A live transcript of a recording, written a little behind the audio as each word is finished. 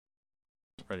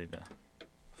Ready to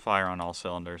fire on all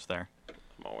cylinders there.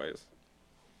 I'm always.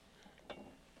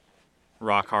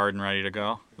 Rock hard and ready to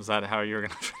go. Is that how you were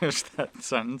going to finish that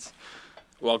sentence?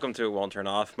 Welcome to It Won't Turn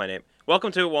Off.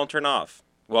 Welcome to It Won't Turn Off.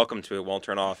 Welcome to It Won't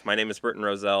Turn Off. My name is Britton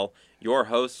Roselle, your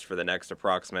host for the next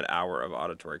approximate hour of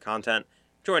auditory content.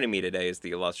 Joining me today is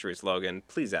the illustrious Logan.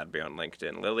 Please add me on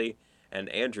LinkedIn, Lily, and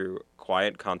Andrew,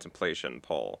 Quiet Contemplation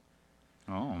Poll.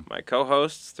 Oh. My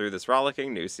co-hosts through this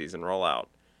rollicking new season rollout.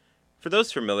 For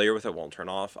those familiar with It Won't Turn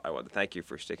Off, I want to thank you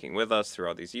for sticking with us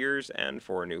throughout these years, and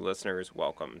for new listeners,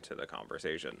 welcome to the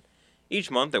conversation. Each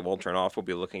month, It Won't Turn Off will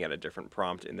be looking at a different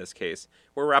prompt. In this case,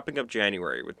 we're wrapping up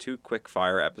January with 2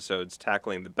 quick-fire episodes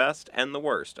tackling the best and the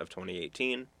worst of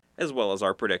 2018, as well as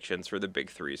our predictions for the Big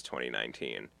Three's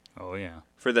 2019. Oh, yeah.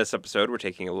 For this episode, we're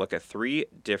taking a look at 3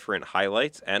 different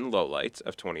highlights and lowlights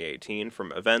of 2018,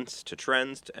 from events to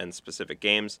trends and specific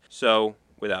games. So,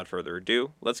 without further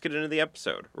ado, let's get into the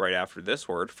episode right after this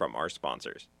word from our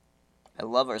sponsors. I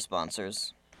love our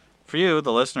sponsors. For you,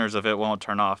 the listeners of It Won't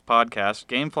Turn Off podcast,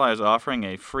 Gamefly is offering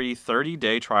a free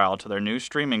 30-day trial to their new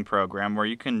streaming program where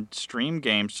you can stream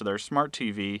games to their smart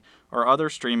TV or other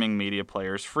streaming media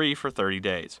players free for 30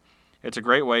 days. It's a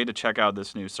great way to check out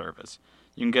this new service.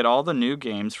 You can get all the new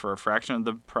games for a fraction of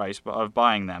the price of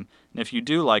buying them, and if you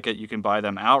do like it, you can buy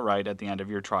them outright at the end of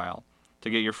your trial. To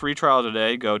get your free trial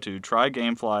today, go to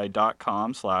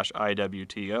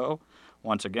trygamefly.com/IWTO.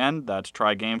 Once again, that's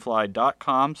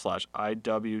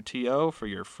trygamefly.com/IWTO for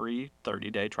your free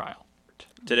 30-day trial.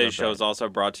 Today's show is also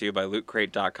brought to you by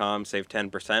LootCrate.com. Save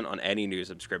 10% on any new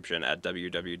subscription at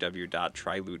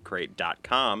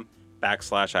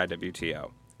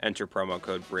www.trylootcrate.com/IWTO. Enter promo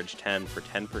code BRIDGE10 for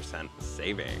 10%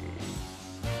 savings.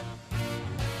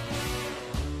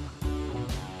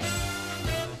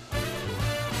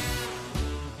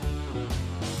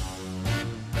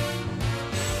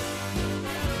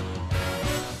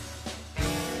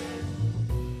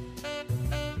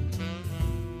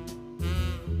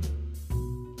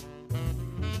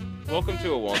 Welcome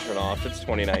to It Won't Turn Off. It's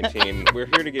 2019. We're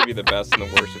here to give you the best and the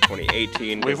worst of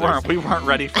 2018. We weren't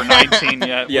ready for 19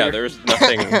 yet. Yeah, there's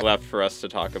nothing left for us to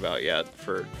talk about yet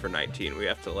for 19. We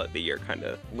have to let the year kind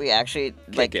of We actually,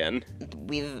 kick in.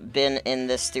 We've been in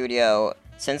this studio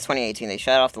since 2018. They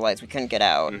shut off the lights. We couldn't get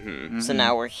out. So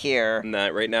now we're here. And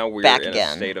that right now we're Back in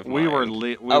again. a state of We mind. were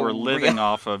living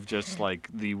off of just like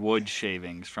the wood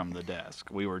shavings from the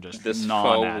desk. We were just This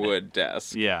gnawing faux at it. wood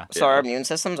desk. Yeah. So our immune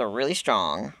systems are really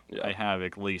strong. Yeah. I have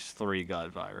at least 3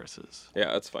 gut viruses.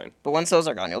 Yeah, that's fine. But once those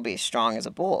are gone, you'll be strong as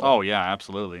a bull. Oh, yeah,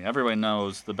 absolutely. Everybody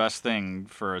knows the best thing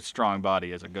for a strong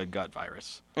body is a good gut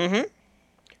virus. Mm-hmm.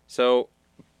 So,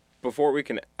 before we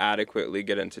can adequately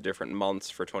get into different months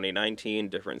for 2019,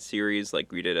 different series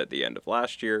like we did at the end of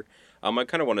last year, I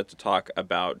kind of wanted to talk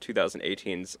about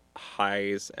 2018's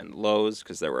highs and lows,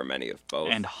 because there were many of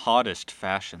both. And hottest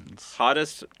fashions.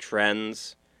 Hottest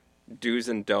trends, do's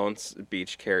and don'ts,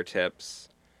 beach care tips.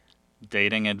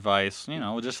 Dating advice,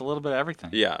 just a little bit of everything.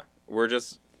 Yeah, we're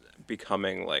just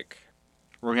becoming like...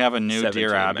 We're going to have a new 17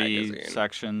 Dear Abby magazine.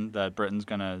 section that Britain's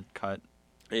going to cut.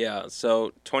 Yeah,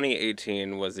 so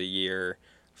 2018 was a year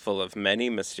full of many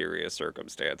mysterious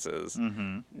circumstances,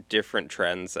 different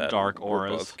trends that Dark were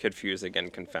auras. both confusing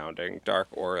and confounding, dark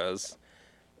auras,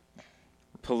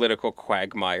 political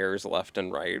quagmires left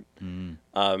and right.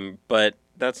 But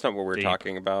that's not what we're Deep.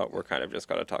 talking about. We're kind of just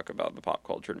going to talk about the pop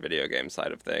culture and video game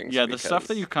side of things. Yeah, the stuff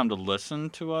that because- you come to listen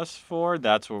to us for,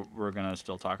 that's what we're going to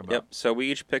still talk about. Yep, so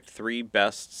we each picked 3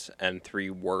 bests and 3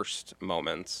 worst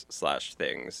moments /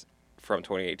 things from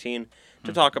 2018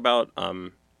 to talk about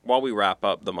while we wrap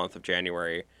up the month of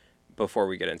January before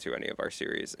we get into any of our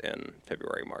series in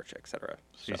February, March, etc.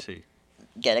 So, CC.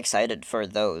 Get excited for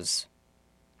those.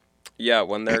 yeah,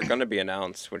 when they're going to be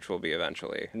announced, which will be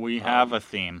eventually. We have a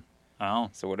theme. Oh,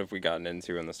 So what have we gotten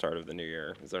into in the start of the new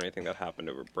year? Is there anything that happened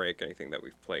over break, anything that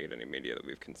we've played, any media that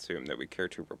we've consumed that we care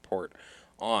to report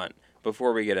on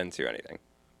before we get into anything?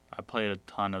 I played a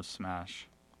ton of Smash.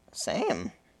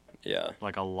 Same. Yeah.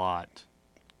 Like a lot.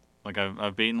 Like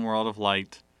I've beaten World of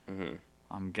Light. Mm-hmm.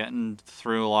 I'm getting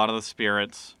through a lot of the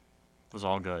spirits. It was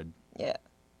all good. Yeah.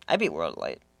 I beat World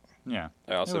Light. Yeah.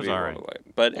 I also It was beat all World of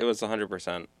Light, but it was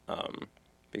 100%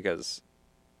 because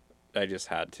I just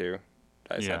had to.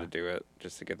 I just had to do it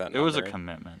just to get that number. It was a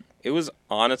commitment. It was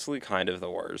honestly kind of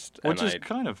the worst. Which and is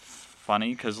kind of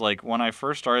funny, because like when I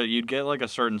first started, you'd get like a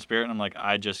certain spirit, and I'm like,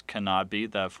 I just cannot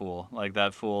beat that fool. Like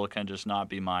that fool can just not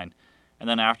be mine. And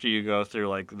then after you go through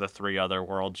like the 3 other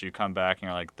worlds, you come back and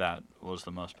you're like, that was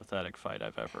the most pathetic fight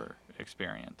I've ever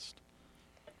experienced.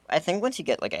 I think once you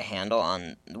get like a handle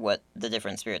on what the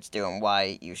different spirits do and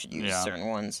why you should use Yeah. certain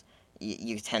ones,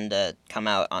 you tend to come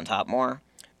out on top more.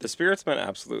 The spirits meant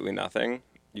absolutely nothing.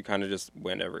 You kind of just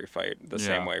win every fight the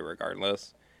same Yeah. way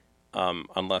regardless.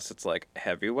 Unless it's like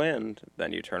heavy wind,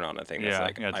 then you turn on a thing that's Yeah,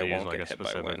 like, you have to I use, won't like, get a hit by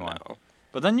specific wind one. now.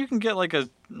 But then you can get what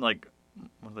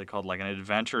are they called? Like an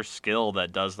adventure skill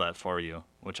that does that for you,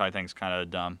 which I think is kind of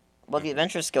dumb. Well, the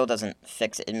adventure skill doesn't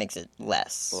fix it; it makes it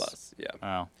less. Less,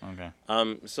 yeah. Oh,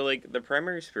 okay. So like the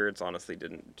primary spirits honestly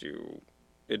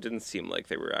it didn't seem like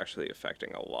they were actually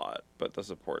affecting a lot, but the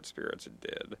support spirits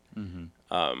did.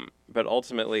 Mm-hmm. But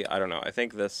ultimately, I don't know. I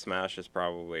think this Smash is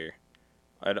probably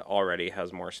it already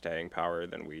has more staying power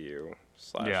than Wii U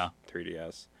 / Yeah.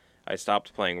 3DS. I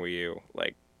stopped playing Wii U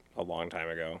like a long time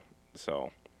ago,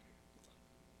 so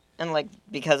And like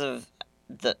because of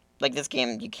this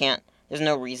game, you can't. There's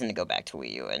no reason to go back to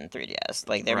Wii U and 3DS.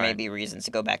 Like there may Right. be reasons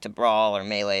to go back to Brawl or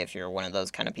Melee if you're one of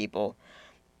those kind of people,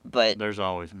 but There's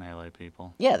always melee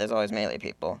people. yeah, there's always Melee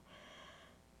people.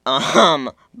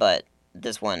 But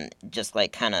this one just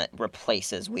like kind of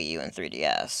replaces Wii U and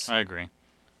 3DS. I agree.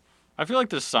 I feel like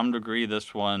to some degree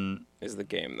this one is the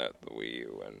game that the Wii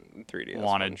U and 3DS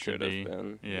wanted one to should be. have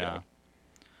been. Yeah.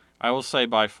 I will say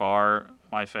by far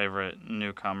my favorite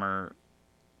newcomer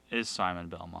is Simon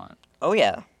Belmont Oh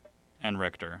yeah, and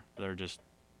Richter. They're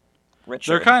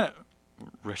Richard. kind of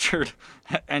Richard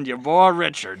and your boy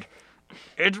Richard.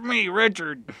 It's me,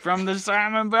 Richard, from the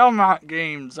Simon Belmont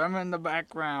games. I'm in the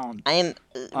background. I am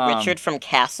Richard from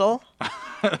Castle.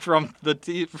 from from The-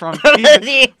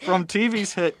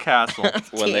 TV's hit Castle.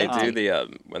 When they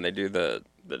TNT. do the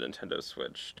Nintendo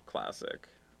Switch Classic,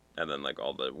 and then like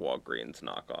all the Walgreens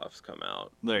knockoffs come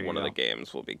out. There you One of go. the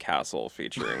games will be Castle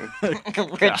featuring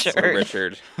Richard.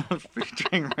 Richard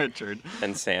Featuring Richard.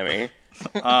 and Sammy.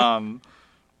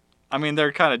 I mean,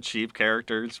 they're kind of cheap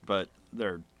characters, but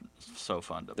they're so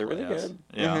fun to They're play really as. good.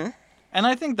 Yeah. Mhm. And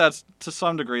I think that's, to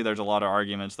some degree, there's a lot of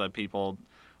arguments that people...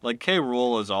 Like, K.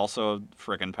 Rool is also a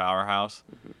frickin' powerhouse.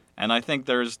 And I think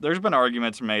there's been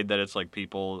arguments made that it's like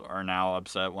people are now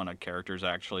upset when a character's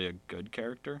actually a good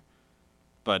character.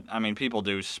 But, I mean, people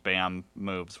do spam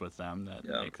moves with them that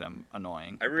Yeah. make them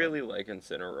annoying. I really like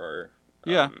Incineroar.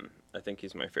 Yeah. I think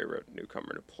he's my favorite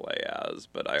newcomer to play as,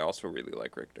 but I also really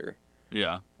like Richter.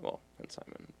 Yeah. Well, and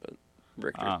Simon, but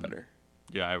Richter's better.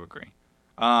 Yeah, I would agree.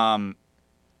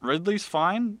 Ridley's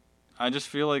fine. I just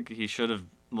feel like he should have...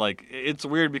 Like, it's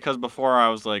weird because before I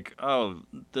was like, oh,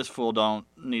 this fool don't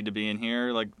need to be in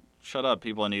here. Like, shut up,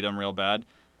 people need him real bad.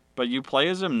 But you play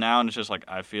as him now, and it's just like,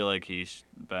 I feel like he's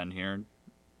been here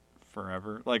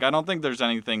forever. Like, I don't think there's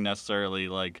anything necessarily,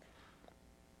 like,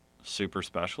 super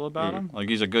special about him. Like,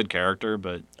 he's a good character,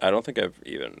 but, I don't think I've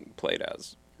even played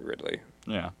as Ridley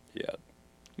yeah, yet.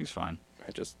 he's fine.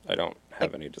 I don't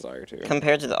have any desire to.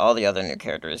 Compared to all the other new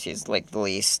characters, he's like the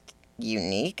least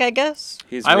unique, I guess.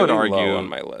 He's I would really low argue, on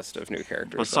my list of new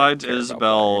characters. Besides that I care about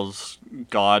Isabel's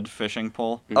god fishing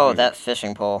pole, playing. Oh, Mhm. that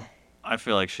fishing pole. I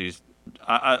feel like she's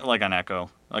I like an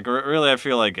Echo. Like really, I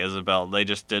feel like Isabel. They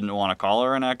just didn't want to call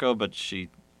her an Echo, but she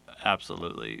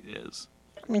absolutely is.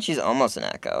 I mean, she's almost an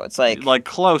Echo. It's like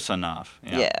Close enough.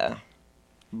 Yeah. yeah,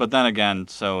 But then again,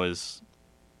 so is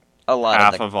a lot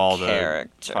half of the of all the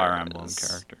characters. Fire Emblem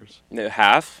characters. No,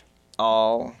 half.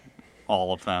 All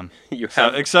All of them, You so,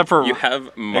 have except for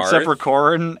Marth.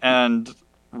 Corrin and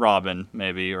Robin,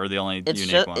 maybe, are the only it's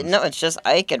unique just ones. no, it's just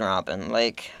Ike and Robin,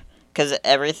 like, because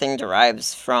everything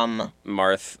derives from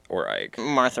Marth or Ike.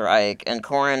 Martha or Ike and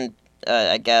Corrin,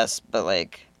 I guess, but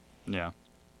like Yeah.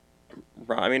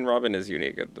 I mean, Robin is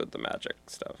unique at the magic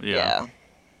stuff. Yeah.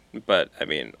 But I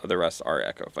mean, the rest are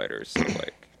Echo fighters. So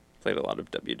like, played a lot of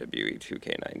WWE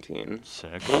 2K19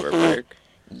 Sick. over break.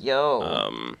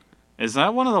 Yo, Is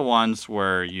that one of the ones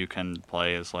where you can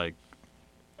play as like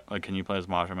can you play as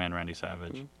Macho Man Randy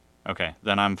Savage? Mm-hmm. Okay,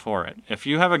 then I'm for it. If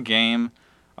you have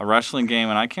a wrestling game,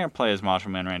 and I can't play as Macho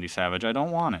Man Randy Savage, I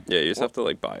don't want it. Yeah, you just have to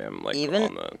like buy him like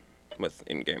Even- with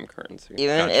in-game currency.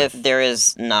 even Gotcha. if there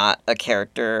is not a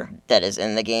character that is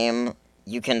in the game,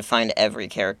 you can find every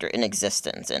character in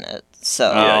existence in it.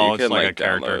 So Yeah, Oh, you it's can like a like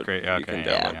character download. create- You okay, can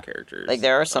yeah, download yeah. characters. like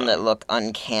there are some that look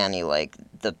uncanny, like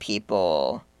the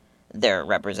people they're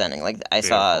representing. Like I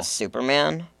saw Beautiful.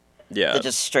 Superman Yeah, that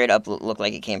just straight up looked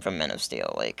like he came from Men of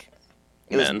Steel. Like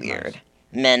it was Men. weird.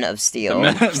 Men of Steel.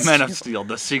 Men of Steel,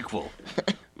 the sequel.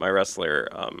 my wrestler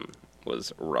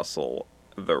was Russell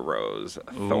the Rose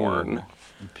Thorn.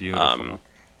 Ooh, beautiful.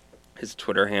 His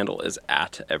Twitter handle is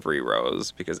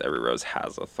 @everyrose because every rose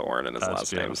has a thorn and his That's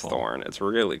last name's beautiful. Thorn. It's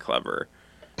really clever.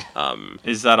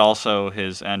 Is that also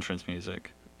his entrance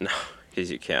music? No,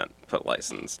 because you can't put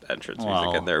licensed entrance Well,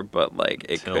 music in there, but like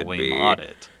it Till could we be. mod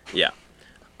it. Yeah.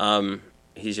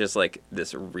 He's just like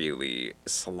this really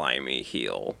slimy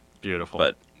heel, Beautiful.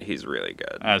 but he's really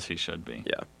good. As he should be.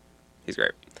 Yeah, he's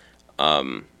great.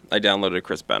 I downloaded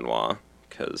Chris Benoit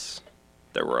because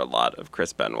there were a lot of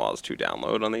Chris Benoits to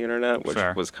download on the internet, which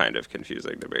Fair. was kind of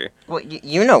confusing to me. Well,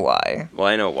 you know why? Well,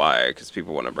 I know why, because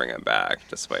people want to bring him back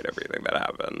despite everything that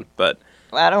happened. But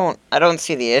I don't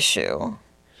see the issue.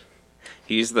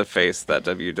 he's the face that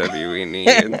WWE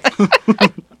needs.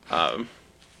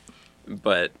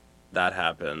 But that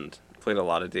happened. Played a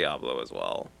lot of Diablo as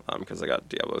well, because I got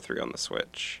Diablo 3 on the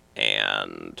Switch,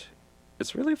 and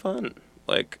it's really fun.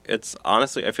 Like, it's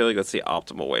honestly, I feel like that's the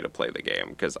optimal way to play the game,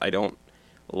 because I don't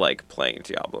like playing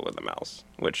Diablo with a mouse,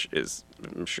 which is,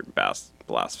 I'm sure,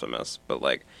 blasphemous, but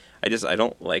like, I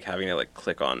don't like having to like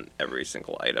click on every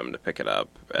single item to pick it up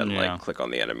and Yeah. like click on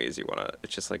the enemies you want to.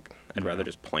 It's just like, I'd rather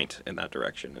just point in that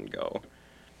direction and go.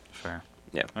 Fair.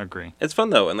 Yeah. Agree. It's fun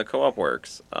though, and the co-op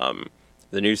works.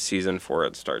 The new season for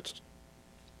it starts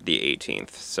the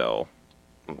 18th, so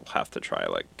we'll have to try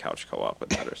like couch co-op with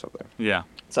that or something. Yeah.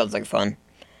 Sounds like fun.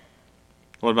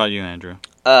 What about you, Andrew?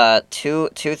 Two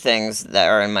things that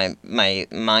are in my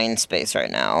mind space right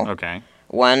now. Okay.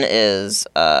 One is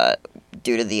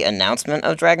due to the announcement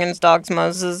of Dragon's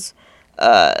Dogmas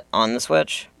on the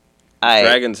Switch.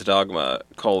 Dragon's Dogma: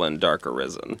 Dark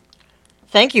Arisen.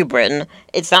 Thank you, Britton.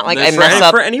 It's not like I For mess any-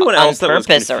 up for anyone on else that was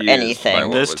purpose or confused by anything.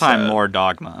 what This was time said. more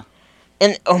Dogma.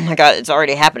 And oh my god, it's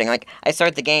already happening. Like, I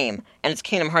start the game, and it's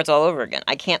Kingdom Hearts all over again.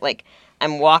 I can't, like,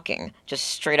 I'm walking, just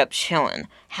straight up chilling,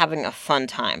 having a fun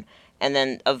time. And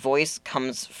then a voice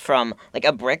comes from, like,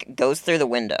 a brick goes through the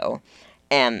window,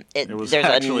 and It was there's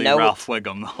actually a note. Ralph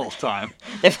Wiggum the whole time.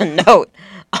 There's a note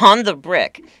on the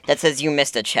brick that says, "You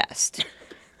missed a chest."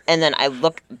 And then I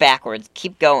look backwards,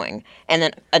 keep going, and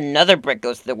then another brick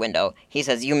goes through the window. He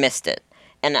says, "You missed it."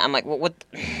 And I'm like, what?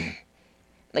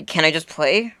 Like, can I just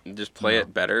play? Just play No.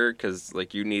 it better, because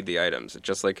like you need the items. It's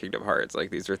just like Kingdom Hearts.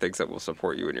 Like, these are things that will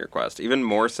support you in your quest, even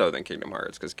more so than Kingdom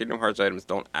Hearts, because Kingdom Hearts items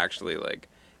don't actually like.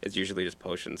 It's usually just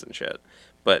potions and shit.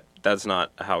 But that's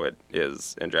not how it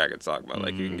is in Dragon's Dogma.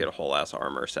 Like, you can get a whole ass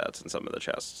armor sets in some of the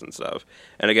chests and stuff.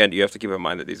 And again, you have to keep in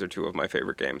mind that these are two of my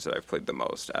favorite games that I've played the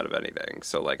most out of anything.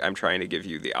 So like, I'm trying to give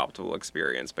you the optimal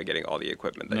experience by getting all the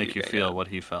equipment that Make you can feel get. what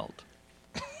he felt.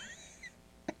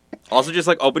 Also, just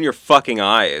like open your fucking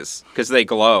eyes, because they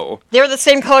glow. They were the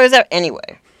same color as that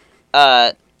anyway.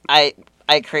 I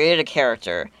created a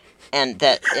character, and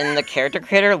that in the character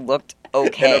creator looked An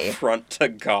okay. affront to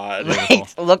God.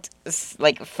 Like, looked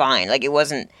like fine. Like, it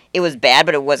was bad,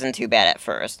 but it wasn't too bad at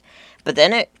first. But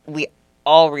then we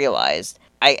all realized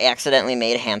I accidentally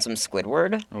made handsome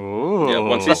Squidward, Ooh. Yeah,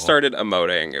 once he started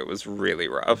emoting, it was really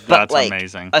rough. but That's like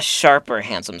amazing. a sharper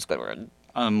handsome Squidward.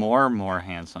 A more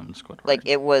handsome Squidward. Like,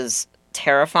 it was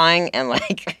terrifying and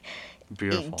like.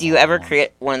 Beautiful. Do you ever all at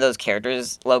create one of those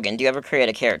characters, Logan? Do you ever create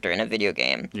a character in a video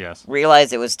game? once. Yes.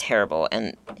 Realize it was terrible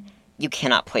and you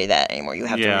cannot play that anymore. You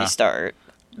have to Yeah. restart.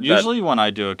 Usually when I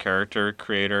do a character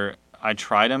creator, I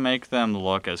try to make them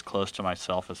look as close to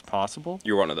myself as possible.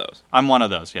 You're one of those. I'm one of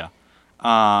those, yeah.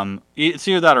 It's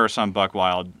either that or some buck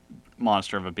wild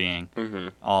monster of a being. Mm-hmm.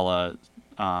 A la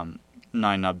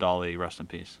Nine Nub Dolly, rest in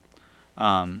peace.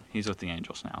 He's with the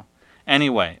Angels now.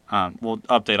 Anyway, we'll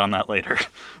update on that later.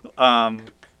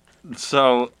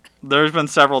 So there's been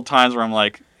several times where I'm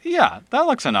like, yeah, that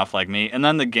looks enough like me. And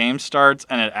then the game starts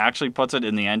and it actually puts it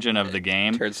in the engine of the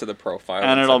game. Turns to the profile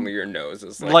And and it'll- suddenly your nose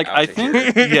is Like, out I to think,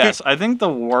 here. yes, I think the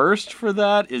worst for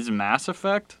that is Mass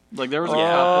Effect. Like, there was a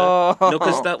Oh. couple. No,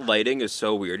 because that lighting is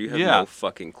so weird. You have Yeah. no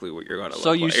fucking clue what you're gonna look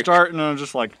So you like. start and I'm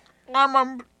just like,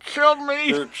 Mama killed me.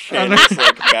 Your chin is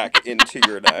like back into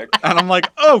your neck. And I'm like,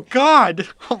 oh God,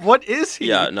 what is he?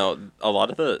 Yeah, no, a lot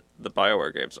of the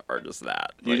BioWare games are just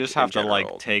that. You like, just in have to like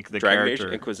general. take the Dragon character.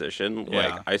 Age Inquisition,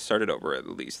 Yeah. like, I started over at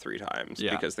least 3 times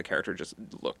Yeah. because the character just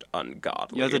looked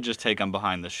ungodly. You have to just take them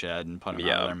behind the shed and put them out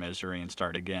Yeah. of their misery and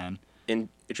start again. In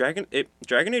Dragon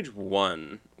Age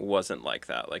 1 wasn't like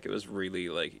that. Like, it was really,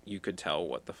 like, you could tell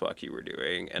what the fuck you were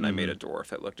doing, and I made a dwarf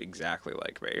that looked exactly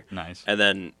like me. Nice. And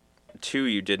then 2,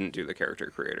 you didn't do the character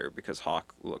creator because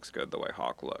Hawk looks good the way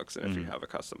Hawk looks, and if Mm-hmm. you have a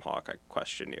custom Hawk, I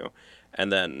question you.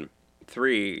 And then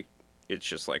 3, it's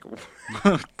just like,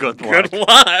 Good luck. good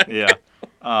luck! Yeah.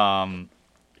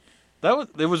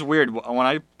 It was weird. When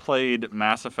I played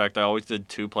Mass Effect, I always did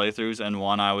 2 playthroughs, and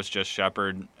one I was just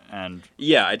Shepard, and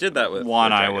Yeah, I did that with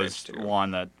one with I Dragon was Age 2.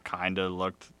 one that kind of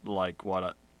looked like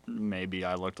what maybe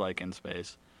I looked like in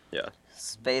space. Yeah,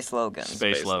 Space Logan.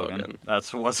 Space Logan. Logan.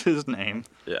 That's what's his name.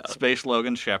 yeah. Space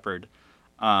Logan Shepard.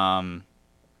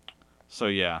 So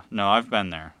yeah, no, I've been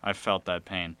there. I've felt that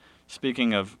pain.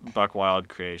 Speaking of Buck Wild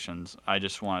creations, I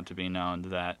just want it to be known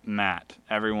that Matt,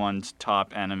 everyone's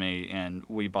top enemy in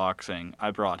Wii Boxing,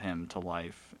 I brought him to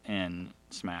life in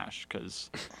Smash because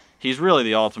he's really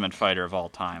the ultimate fighter of all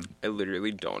time. I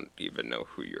literally don't even know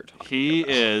who you're talking He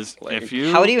about. is. Like,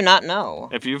 How do you not know?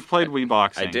 If you've played Wii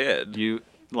Boxing, I did. You'll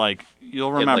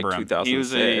in remember like him.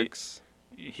 2006.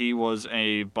 He was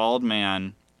a bald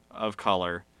man of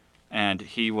color, and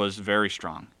he was very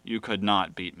strong. You could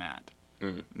not beat Matt.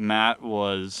 Mm. Matt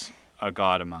was a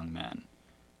god among men,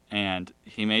 and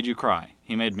he made you cry.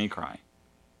 He made me cry.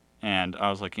 And I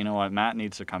was like, you know what? Matt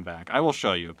needs to come back. I will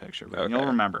show you a picture, but Okay. you'll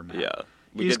remember Matt. Yeah.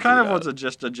 He's kind of was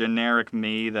just a generic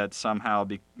me that somehow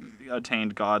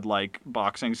attained godlike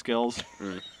boxing skills.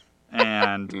 Mm.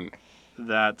 And Mm.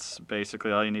 that's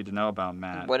basically all you need to know about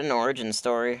Matt. What an origin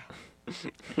story.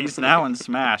 He's now in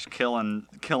Smash killing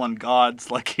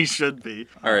gods like he should be.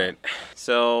 All right.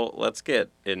 So let's get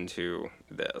into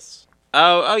this.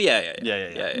 Oh yeah.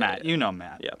 Yeah. Matt, you know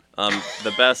Matt. Yeah.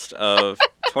 The best of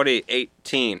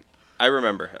 2018. I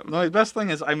remember him. No, the best thing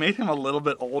is I made him a little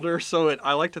bit older, so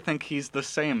I like to think he's the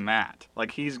same Matt.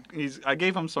 Like I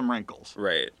gave him some wrinkles.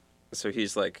 Right. So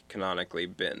he's like canonically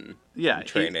been Yeah,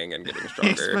 training and getting He's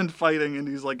stronger. been fighting, and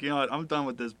he's like, you know what? I'm done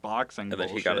with this boxing And then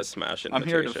bullshit. he got a Smash I'm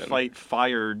invitation. here to fight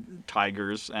fire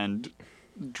tigers and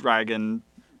dragon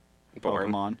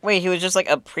Boring. Pokemon. Wait, he was just like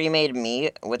a pre-made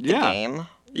me with the Yeah. game?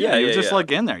 Yeah, he was yeah, just yeah.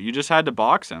 like in there. You just had to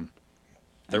box him.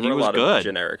 There And were he a was lot good. of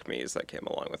generic me's that came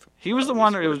along with. He was the these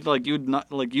one where it words. was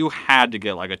like you had to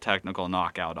get like a technical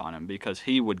knockout on him because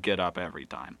he would get up every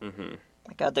time. Mhm.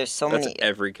 My God, there's so That's many.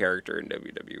 every character in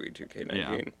WWE 2K19.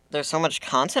 Yeah. There's so much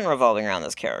content revolving around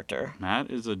this character. Matt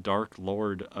is a dark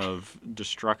lord of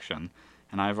destruction,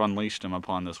 and I've unleashed him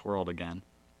upon this world again.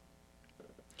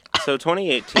 So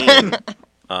 2018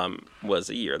 was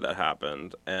a year that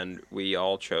happened, and we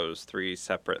all chose 3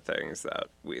 separate things that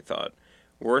we thought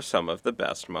were some of the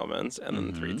best moments, and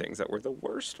then 3 things that were the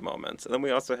worst moments. And then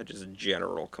we also had just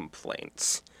general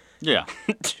complaints Yeah.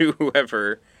 to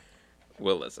whoever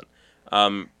will listen.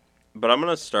 But I'm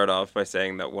going to start off by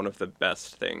saying that one of the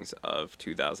best things of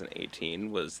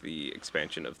 2018 was the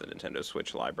expansion of the Nintendo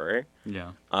Switch library.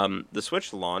 Yeah. The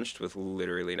Switch launched with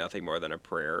literally nothing more than a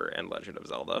prayer and Legend of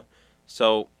Zelda.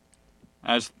 So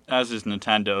As is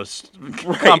Nintendo's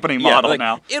company yeah, model like,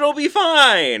 now. it'll be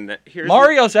fine. Here's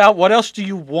Mario's out. What else do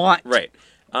you want? right.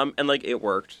 And like it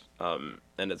worked. And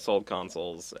it sold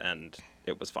consoles and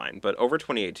it was fine. But over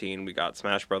 2018, we got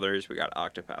Smash Brothers, we got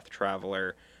Octopath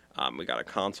Traveler, we got a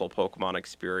console Pokemon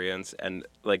experience, and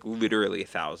like literally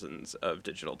thousands of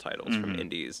digital titles from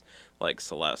indies like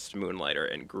Celeste, Moonlighter,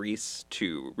 and Grease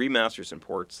to remasters and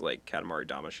ports like Katamari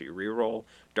Damacy Reroll,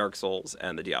 Dark Souls,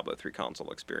 and the Diablo 3 console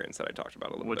experience that I talked about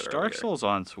a little Which bit Dark earlier. Souls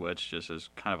on Switch just is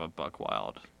kind of a buck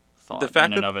wild thought The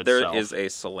fact in and that of there itself. is a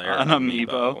Solaire An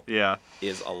amiibo. Yeah.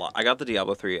 is a lot. I got the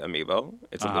Diablo 3 amiibo.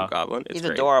 It's a Uh-huh. blue goblin. It's He's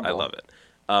great. adorable. I love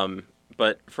it.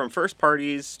 But from first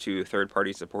parties to third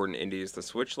party support in indies, the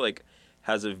Switch like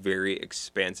has a very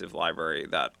expansive library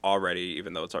that already,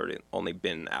 even though it's already only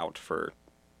been out for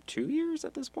 2 years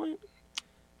at this point.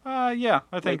 Yeah.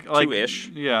 I think Like, two-ish.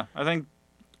 Yeah. I think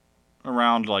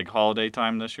around like holiday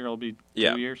time this year will be 2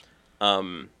 Yeah. years.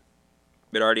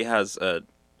 It already has a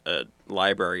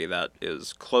library that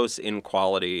is close in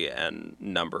quality and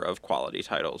number of quality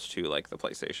titles to like the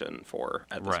PlayStation 4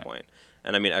 at this Right. point.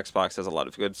 And I mean, Xbox has a lot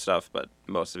of good stuff, but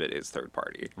most of it is third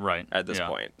party Right. at this yeah.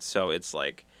 point. So it's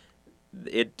like,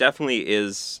 it definitely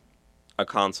is a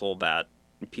console that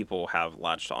people have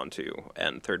latched onto,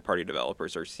 and third party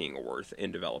developers are seeing worth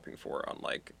in developing for,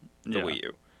 unlike the Yeah. Wii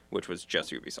U, which was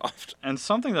just Ubisoft. And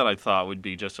something that I thought would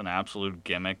be just an absolute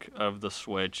gimmick of the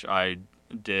Switch, I'm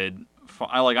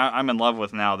in love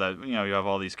with now that you have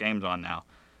all these games on now.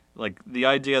 Like the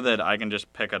idea that I can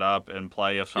just pick it up and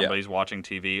play if somebody's watching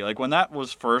TV. Like when that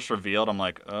was first revealed, I'm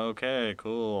like, okay,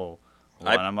 cool.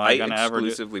 When am I gonna ever do?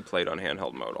 exclusively played on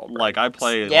handheld mode all Like I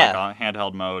play Yeah. like on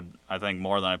handheld mode. I think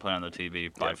more than I play on the TV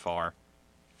by Yeah. far.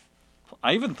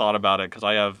 I even thought about it because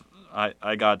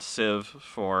I got Civ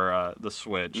for the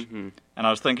Switch, Mm-hmm. and I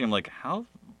was thinking like, how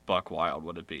buck wild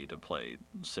would it be to play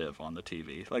Civ on the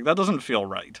TV? Like that doesn't feel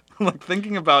right. Like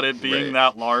thinking about it being Right.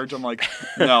 that large, I'm like,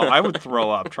 no, I would throw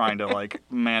up trying to like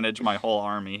manage my whole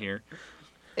army here.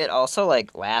 It also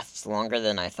like lasts longer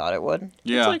than I thought it would,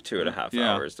 It's like 2.5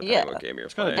 Yeah. hours, depending Yeah. what game you're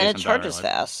got a playing. and it Decent charges battery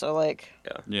life. fast. So like,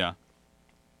 Yeah.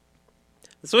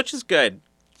 The Switch is good.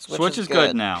 Switch is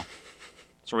good now.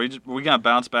 So we gonna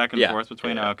bounce back and Yeah. forth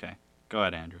between. Yeah. Okay, go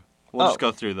ahead, Andrew. We'll just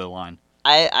go through the line.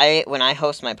 I when I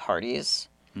host my parties,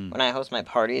 Hmm. Your my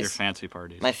fancy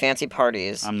parties. my fancy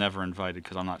parties, I'm never invited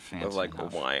because I'm not fancy Of like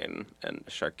enough. wine and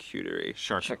charcuterie.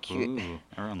 Charcuterie. Ooh,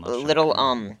 everyone loves little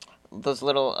charcuterie. those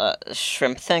little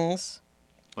shrimp things,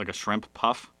 Like a shrimp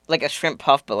puff. like a shrimp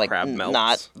puff, but like Crab melts.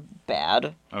 not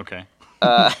bad. Okay.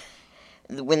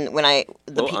 When I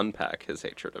We'll unpack his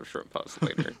hatred of shrimp puffs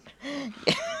later.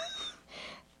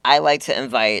 I like to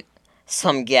invite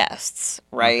some guests,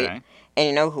 right? Okay. And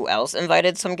you know who else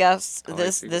invited some guests Oh, I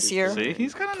this see what this you're year? saying. See,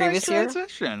 he's got a nice Previous year?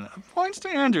 transition. Points to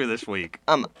Andrew this week.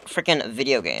 Freaking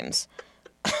video games.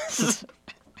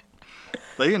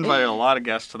 They invited a lot of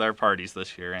guests to their parties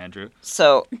this year, Andrew.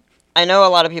 So, I know a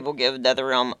lot of people give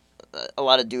NetherRealm a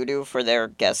lot of doo-doo for their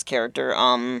guest character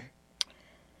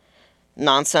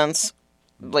nonsense.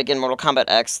 Like in Mortal Kombat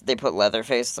X, they put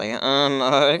Leatherface. Like,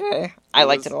 okay. I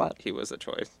liked it a lot. He was a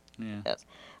choice. Yeah. Yes.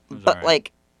 It was But, alright.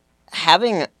 like,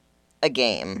 having a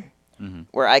game Mhm.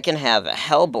 where I can have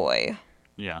Hellboy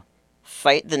Yeah,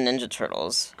 fight the Ninja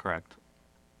Turtles correct.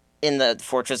 in the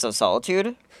Fortress of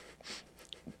Solitude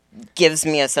gives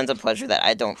me a sense of pleasure that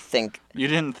I didn't think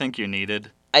I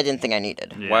needed.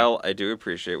 Yeah. While I do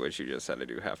appreciate what you just said, I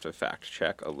do have to fact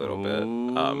check a little bit.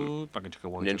 Ooh, Ninja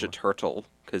Ninja Turtle,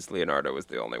 because Leonardo was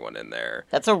the only one in there.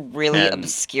 That's a really And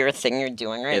obscure thing you're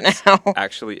doing right It's now.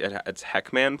 actually it's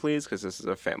Heckman, please, because this is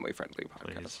a family-friendly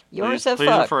podcast. Please, You already please, said please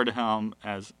fuck. refer to him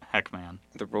as Heckman.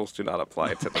 The rules do not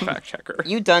apply to the fact checker.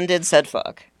 You done did said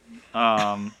fuck.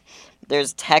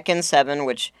 There's Tekken 7,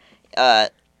 which I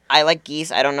like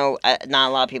Geese. I don't know. Not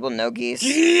a lot of people know Geese.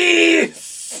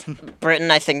 Geese!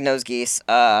 Britain, I think, knows Geese.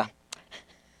 I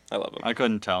love him. I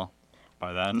couldn't tell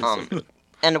by that.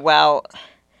 And while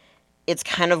it's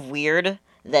kind of weird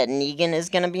that Negan is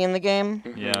going to be in the game,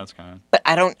 Yeah, that's kind of. but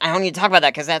I don't need to talk about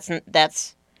that because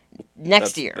that's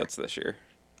next year. That's this year.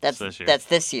 That's this year. That's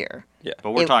this year. Yeah.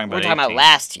 But we're talking about. We're talking about 18.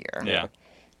 last year. Yeah.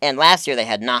 And last year they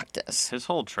had Noctis. His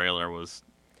whole trailer was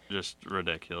just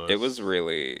ridiculous. It was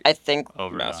really I think.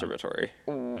 overdone. masturbatory.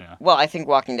 Yeah. Well, I think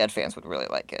Walking Dead fans would really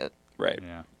like it. Right.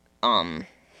 Yeah.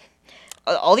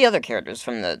 All the other characters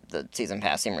from the season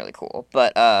pass seem really cool,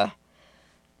 but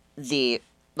the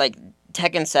like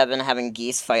Tekken 7 having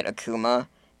Geese fight Akuma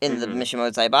in the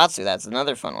Mishimoto Zaibatsu, that's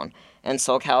another fun one. And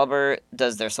Soul Calibur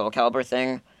does their Soul Calibur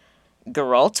thing.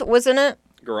 Geralt was in it.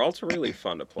 Geralt's really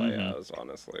fun to play as,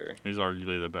 honestly. He's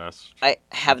arguably the best. I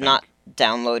have think. not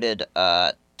downloaded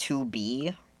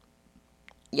 2B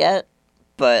yet,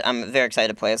 but I'm very excited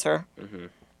to play as her. Mhm.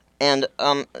 And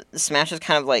Smash is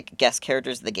kind of like guest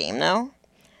characters of the game now.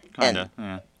 Kinda.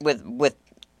 Yeah. With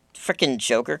frickin'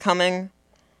 Joker coming,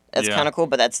 that's Yeah. kind of cool.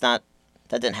 But that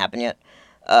didn't happen yet.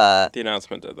 The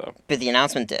announcement did, though. But the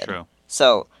announcement did. True.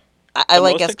 So I The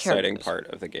like most guest exciting characters. part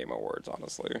of the Game Awards,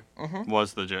 honestly.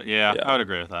 Was the yeah, Yeah. I would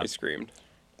agree with I that. screamed.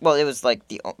 Well, it was like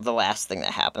the last thing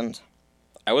that happened.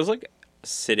 I was like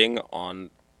sitting on,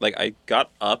 like I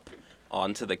got up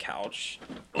onto the couch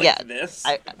like Yeah, this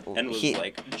and was he-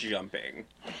 like jumping.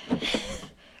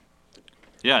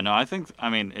 Yeah, no, I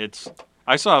mean,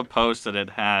 I saw a post that it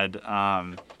had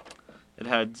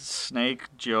Snake,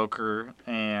 Joker,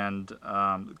 and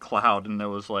Cloud, and it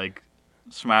was like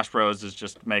Smash Bros is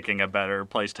just making a better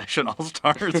PlayStation All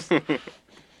Stars.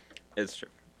 It's true.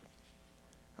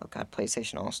 Oh god,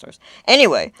 PlayStation All Stars.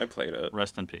 Anyway, I played it.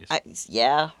 Rest in peace. I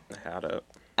had it.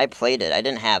 I played it. I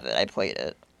didn't have it. I played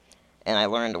it, and I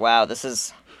learned, wow, this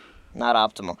is not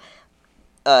optimal.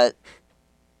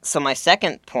 So my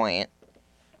second point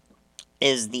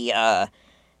is the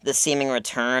seeming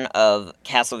return of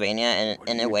Castlevania and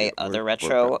in a way other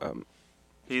retro.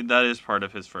 That is part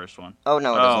of his first one. Oh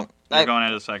no, it Oh, doesn't. you're going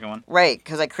into the second one? Right,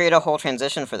 because I created a whole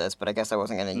transition for this, but I guess I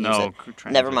wasn't going to use No, it.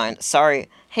 transition. Never mind. Sorry.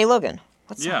 Hey Logan,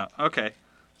 what's Yeah, up? okay.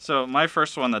 So my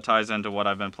first one that ties into what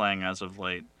I've been playing as of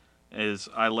late is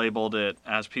I labeled it,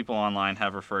 as people online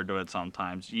have referred to it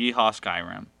sometimes, Yeehaw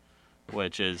Skyrim,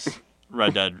 which is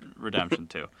Red Dead Redemption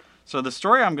 2. So the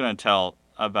story I'm going to tell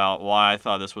about why I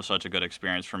thought this was such a good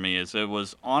experience for me is it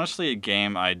was honestly a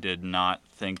game I did not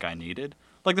think I needed.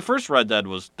 Like, the first Red Dead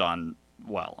was done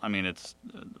well. I mean, it's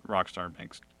Rockstar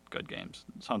makes good games,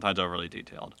 sometimes overly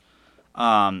detailed.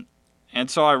 And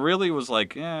so I really was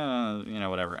like,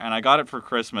 whatever. And I got it for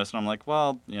Christmas, and I'm like,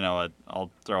 well, you know what, I'll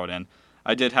throw it in.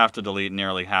 I did have to delete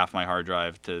nearly half my hard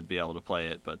drive to be able to play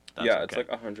it, but that's yeah, okay. it's like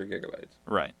 100 gigabytes.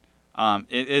 Right.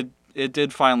 It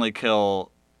did finally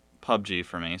kill PUBG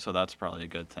for me, so that's probably a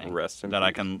good thing. Rest in that I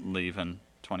peace. can leave in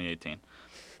 2018.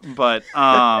 But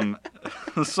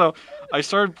so I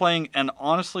started playing, and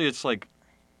honestly, it's like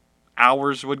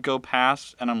hours would go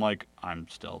past, and I'm like, I'm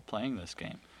still playing this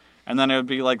game. And then it would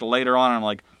be like later on, I'm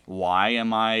like, why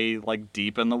am I like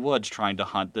deep in the woods trying to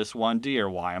hunt this one deer?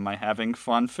 Why am I having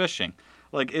fun fishing?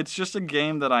 Like, it's just a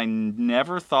game that I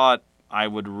never thought I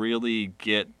would really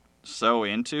get so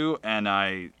into, and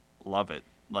I love it.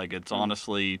 Like, it's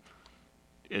honestly,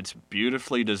 it's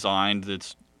beautifully designed.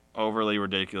 It's overly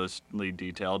ridiculously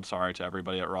detailed. Sorry to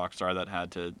everybody at Rockstar that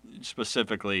had to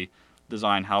specifically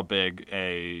design how big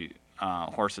a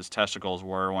horse's testicles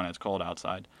were when it's cold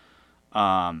outside. They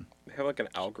have like an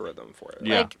algorithm for it.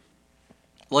 Yeah.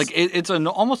 It's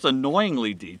almost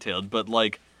annoyingly detailed, but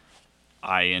like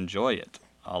I enjoy it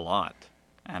a lot,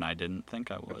 and I didn't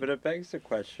think I would. But it begs the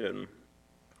question,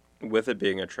 with it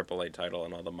being a AAA title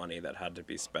and all the money that had to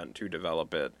be spent to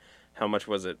develop it, how much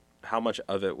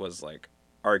of it was like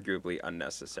arguably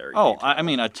unnecessary? Oh, detail? I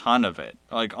mean a ton of it.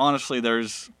 Like honestly,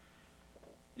 there's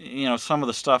some of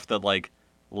the stuff that like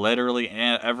literally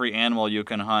every animal you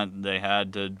can hunt, they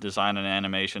had to design an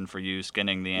animation for you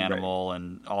skinning the animal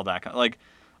and all that kind. Like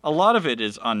a lot of it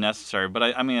is unnecessary, but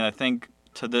I think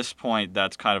to this point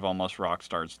that's kind of almost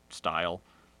Rockstar's style.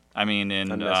 I mean,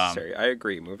 unnecessary. I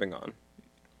agree. Moving on.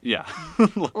 Yeah.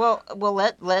 well,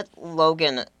 let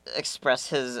Logan express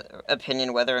his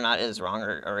opinion whether or not it is wrong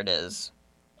or it is.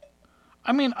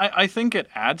 I mean, I think it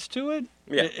adds to it.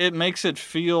 Yeah. It makes it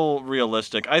feel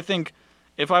realistic. I think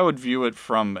if I would view it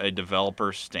from a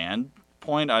developer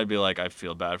standpoint, I'd be like, I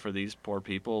feel bad for these poor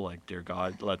people. Like, dear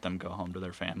God, let them go home to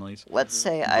their families. Let's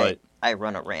say I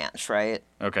run a ranch, right?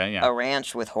 Okay, yeah. A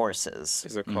ranch with horses.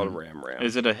 Is it called Ram Ranch?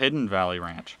 Is it a Hidden Valley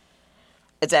Ranch?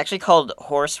 It's actually called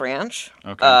Horse Ranch.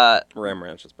 Okay. Ram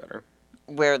Ranch is better.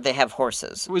 Where they have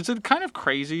horses. Was it kind of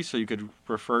crazy so you could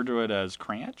refer to it as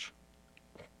Cranch?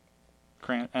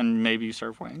 And maybe you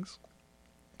serve wings?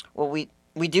 Well, we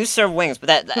do serve wings,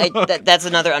 but that's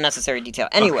another unnecessary detail.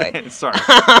 Anyway, okay, sorry.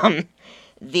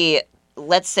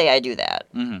 Let's say I do that,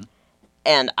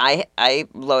 and I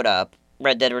load up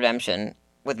Red Dead Redemption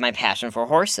with my passion for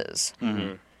horses,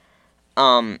 and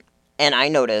I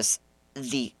notice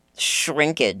the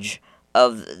shrinkage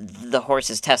of the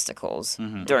horse's testicles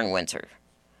during winter.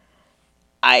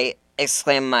 I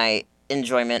exclaim my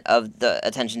enjoyment of the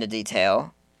attention to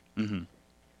detail,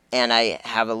 and I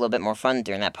have a little bit more fun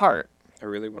during that part. I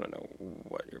really want to know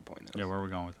what your point is. Yeah, where are we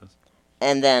going with this?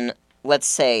 And then, let's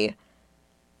say...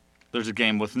 There's a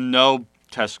game with no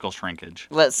testicle shrinkage.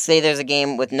 Let's say there's a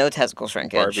game with no testicle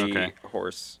shrinkage. Barbie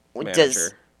Horse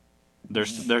Manager.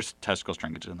 There's testicle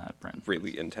shrinkage in that, Brent.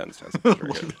 Really intense testicle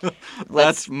shrinkage.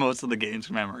 That's most of the game's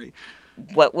memory.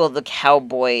 What will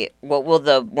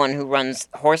the one who runs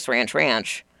Horse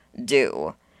Ranch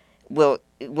do? Will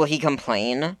he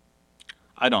complain?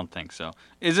 I don't think so.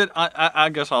 Is it? I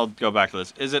guess I'll go back to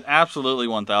this. Is it absolutely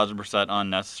 1,000%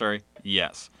 unnecessary?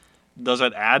 Yes. Does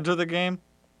it add to the game?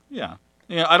 Yeah.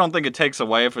 I don't think it takes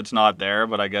away if it's not there,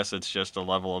 but I guess it's just a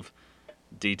level of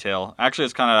detail.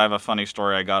 Actually, I have a funny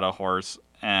story. I got a horse,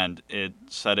 and it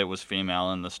said it was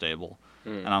female in the stable.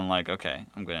 And I'm like, okay,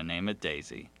 I'm going to name it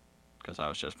Daisy, because I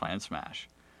was just playing Smash.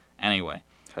 Anyway.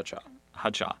 Hacha.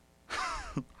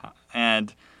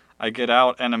 And I get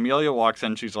out, and Amelia walks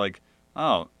in, she's like,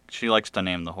 oh, she likes to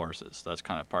name the horses. That's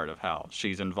kind of part of how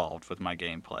she's involved with my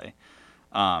gameplay.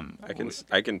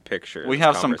 I can picture. We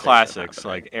have some classics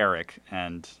like Eric,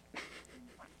 and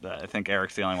I think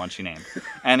Eric's the only one she named.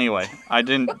 Anyway, I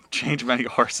didn't change many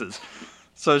horses.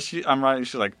 So I'm writing.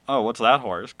 She's like, "Oh, what's that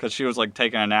horse?" Because she was like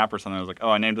taking a nap or something. I was like, "Oh,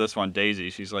 I named this one Daisy."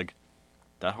 She's like,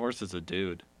 "That horse is a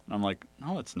dude." And I'm like,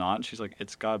 "No, it's not." And she's like,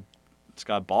 "It's got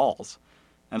balls."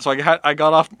 And so I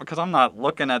got off because I'm not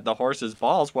looking at the horse's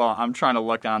balls while I'm trying to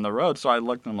look down the road. So I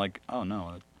looked and I'm like, "Oh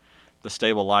no, the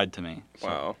stable lied to me." So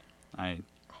wow.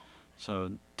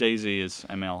 So Daisy is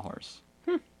a male horse.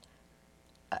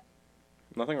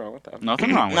 Nothing wrong with that.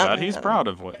 Nothing wrong with that. He's proud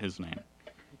of his name.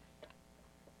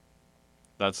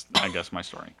 That's, I guess, my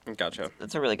story. Gotcha.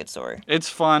 That's a really good story. It's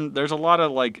fun. There's a lot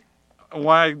of, like,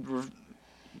 why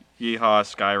Yeehaw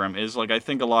Skyrim is, like, I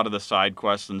think a lot of the side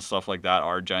quests and stuff like that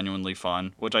are genuinely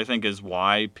fun, which I think is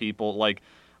why people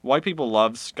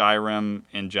love Skyrim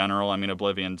in general. I mean,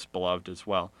 Oblivion's beloved as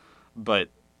well. But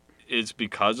it's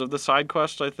because of the side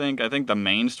quests, I think. I think the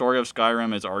main story of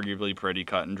Skyrim is arguably pretty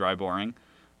cut and dry boring.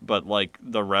 But, like,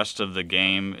 the rest of the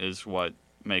game is what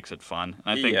makes it fun.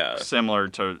 And I think similar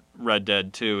to Red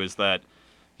Dead 2 is that,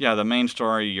 the main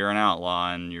story, you're an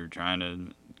outlaw and you're trying to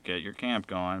get your camp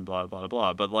going, blah, blah,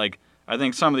 blah. But, like, I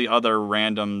think some of the other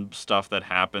random stuff that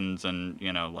happens and,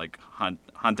 like,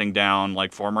 hunting down,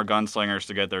 like, former gunslingers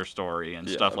to get their story and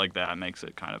stuff like that makes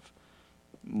it kind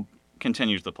of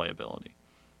continues the playability.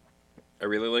 I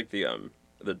really like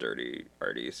the Dirty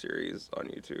Artie series on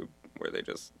YouTube, where they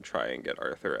just try and get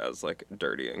Arthur as, like,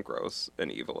 dirty and gross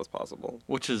and evil as possible.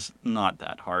 Which is not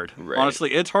that hard. Right.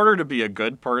 Honestly, it's harder to be a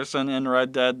good person in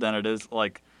Red Dead than it is,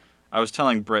 like, I was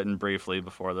telling Britton briefly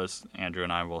before this, Andrew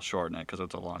and I will shorten it because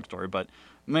it's a long story, but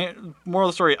moral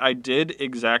of the story, I did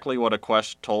exactly what a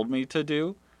quest told me to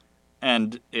do,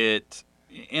 and it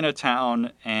in a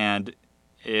town, and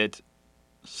it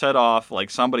set off, like,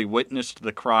 somebody witnessed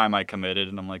the crime I committed,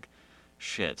 and I'm like,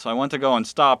 shit. So I went to go and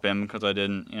stop him because I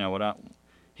didn't,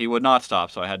 he would not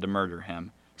stop, so I had to murder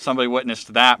him. Somebody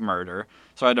witnessed that murder,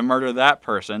 so I had to murder that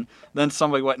person. Then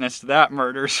somebody witnessed that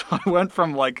murder, so I went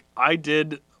from, like, I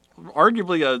did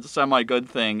arguably a semi-good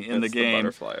thing in the game. The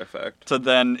butterfly effect. So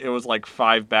then it was like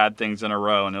 5 bad things in a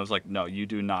row, and it was like, no, you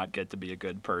do not get to be a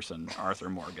good person, Arthur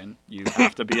Morgan. You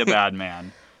have to be a bad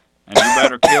man. And you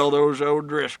better kill those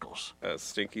O'Driscolls.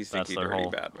 Stinky, That's their dirty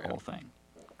whole, bad man. whole thing.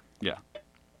 Yeah.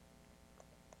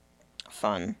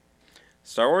 Fun.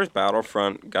 Star Wars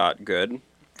Battlefront got good,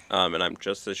 and I'm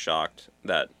just as shocked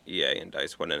that EA and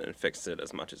DICE went in and fixed it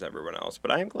as much as everyone else.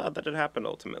 But I am glad that it happened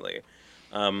ultimately.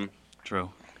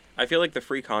 True. I feel like the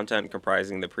free content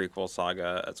comprising the prequel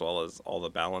saga, as well as all the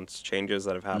balance changes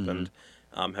that have happened,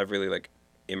 have really like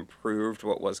improved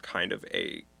what was kind of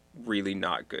a really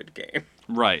not good game.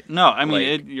 Right. No, I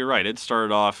mean, Like- you're right. It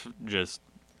started off just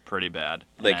pretty bad.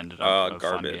 And Like ended up a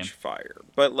fun game. garbage fire.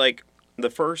 But like the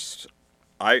first,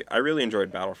 I really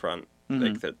enjoyed Battlefront,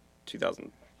 like the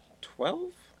 2012.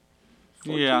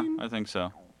 14? Yeah, I think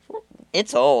so.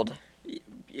 It's old.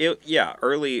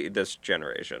 Early this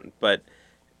generation, but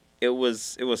it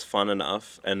was fun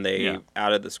enough, and they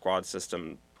added the squad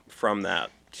system from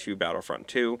that to Battlefront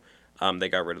 2. They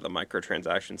got rid of the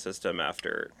microtransaction system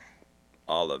after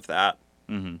all of that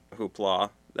hoopla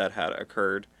that had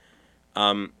occurred.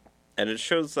 And it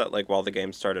shows that, like, while the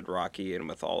game started rocky and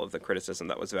with all of the criticism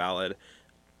that was valid,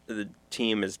 the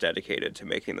team is dedicated to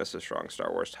making this a strong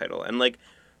Star Wars title. And, like,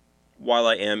 while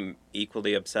I am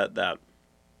equally upset that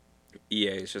EA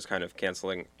is just kind of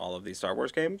canceling all of these Star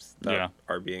Wars games that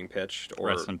are being pitched or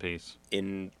Rest in peace.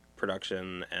 in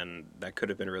production, and that could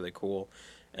have been really cool,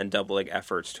 and doubling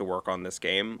efforts to work on this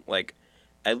game, like,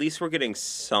 at least we're getting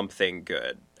something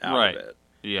good out of it.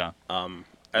 Yeah. As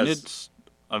And it's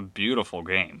a beautiful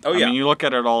game. Oh, I yeah. mean, you look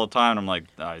at it all the time, and I'm like,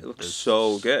 it looks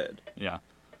so good. Yeah.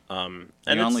 And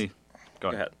The it's- only... go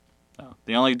ahead. Oh.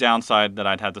 The only downside that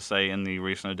I'd have to say in the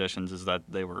recent editions is that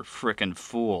they were frickin'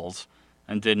 fools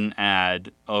and didn't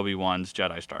add Obi-Wan's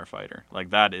Jedi Starfighter.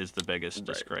 Like, that is the biggest Right.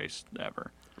 disgrace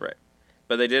ever. Right.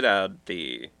 But they did add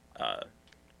the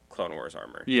Clone Wars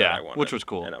armor. Yeah, that I wanted, which was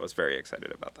cool. And I was very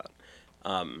excited about that.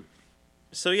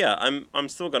 So yeah, I'm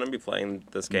still going to be playing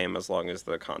this game as long as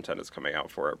the content is coming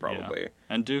out for it, probably. Yeah.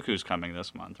 And Dooku's coming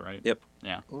this month, right? Yep.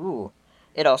 Yeah. Ooh.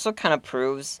 It also kind of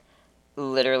proves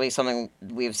literally something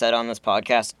we've said on this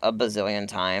podcast a bazillion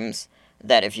times,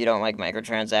 that if you don't like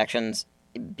microtransactions,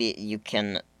 you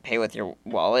can pay with your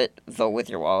wallet, vote with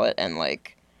your wallet, and,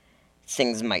 like,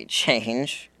 things might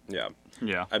change. Yeah.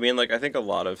 Yeah. I mean, like, I think a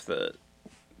lot of the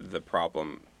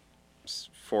problem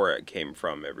for it came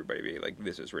from everybody being like,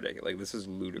 this is ridiculous. Like, this is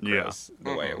ludicrous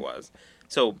the way it was.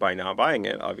 So by not buying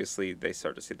it, obviously they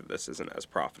start to see that this isn't as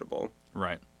profitable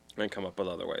Right. and come up with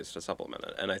other ways to supplement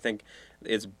it. And I think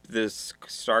this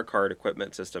Star Card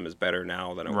equipment system is better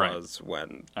now than it Right. was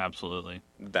when Absolutely.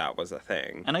 that was a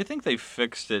thing. And I think they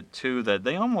fixed it too, that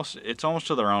it's almost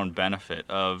to their own benefit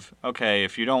of, okay,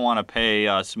 if you don't want to pay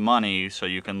us money so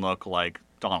you can look like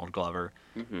Donald Glover,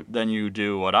 then you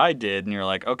do what I did, and you're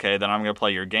like, okay, then I'm going to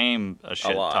play your game a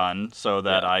shit lot. ton so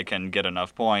that Yeah. I can get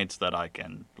enough points that I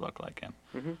can look like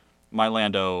him. My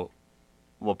Lando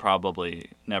will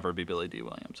probably never be Billy D.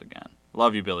 Williams again.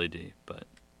 Love you, Billy D., but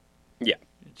Yeah.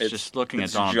 it's just looking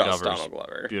it's at Donald just Glover's Donald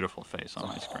Glover. beautiful face on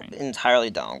my screen.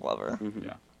 Entirely Donald Glover.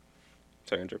 Yeah.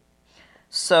 So, Andrew.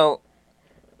 So,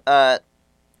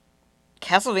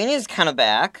 Castlevania's kind of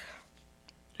back.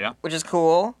 Yeah. Which is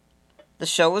cool. The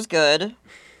show was good.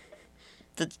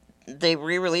 They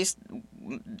re-released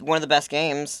one of the best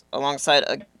games alongside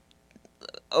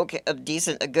a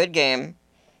good game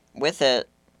with it.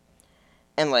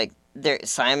 And, like,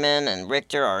 Simon and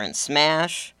Richter are in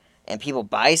Smash, and people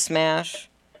buy Smash.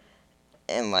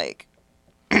 And, like,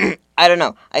 I don't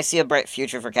know. I see a bright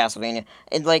future for Castlevania.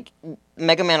 And, like,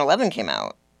 Mega Man 11 came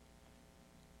out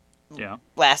Yeah.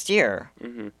 last year.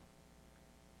 Mm-hmm.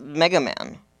 Mega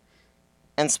Man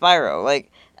and Spyro.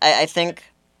 Like, I think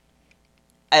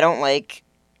I don't like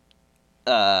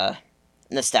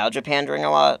nostalgia pandering a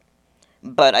lot,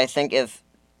 but I think if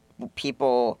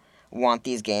people want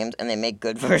these games and they make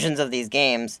good versions of these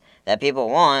games that people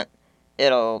want,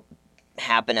 it'll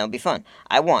happen. It'll be fun.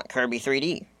 I want Kirby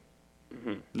 3D,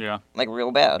 Yeah. like,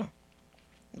 real bad.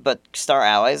 But Star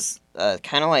Allies,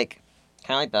 kind of like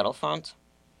Battlefront,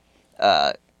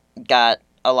 got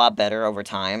a lot better over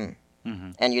time,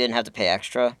 and you didn't have to pay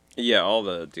extra. Yeah, all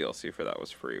the DLC for that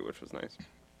was free, which was nice.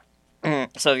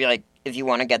 So if you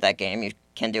want to get that game, you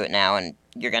can do it now, and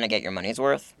you're gonna get your money's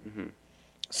worth.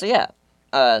 So yeah,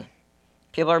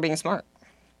 People are being smart.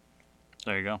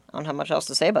 There you go. I don't have much else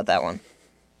to say about that one.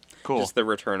 Cool. Just the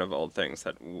return of old things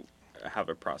that have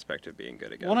a prospect of being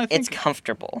good again. Well, It's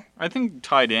comfortable. I think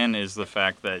tied in is the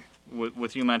fact that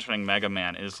with you mentioning Mega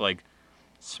Man is like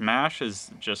Smash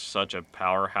is just such a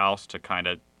powerhouse to kind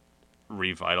of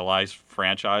revitalize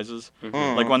franchises.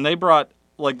 Mm. Like when they brought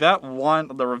like the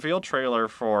reveal trailer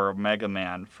for Mega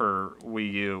Man for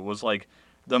Wii U was like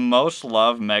the most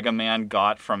love Mega Man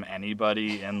got from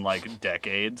anybody in like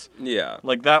decades. Yeah.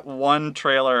 Like that one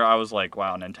trailer, I was like,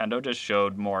 wow, Nintendo just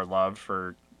showed more love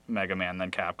for Mega Man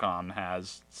than Capcom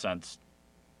has since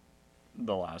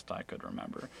the last I could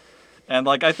remember. And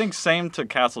like I think same to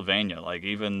Castlevania. Like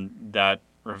even that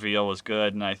reveal was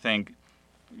good, and I think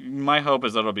my hope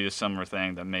is that it'll be a similar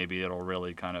thing, that maybe it'll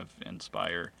really kind of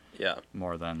inspire Yeah.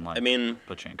 more than like I mean,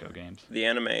 pachinko games. the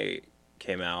anime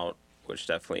came out, which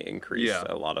definitely increased Yeah.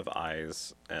 a lot of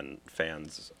eyes and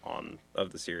fans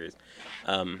of the series.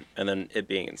 And then it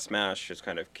being in Smash just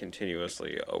kind of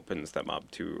continuously opens them up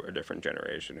to a different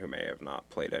generation who may have not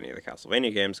played any of the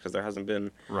Castlevania games, because there hasn't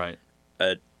been Right.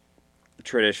 a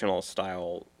traditional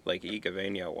style like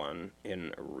Igavania one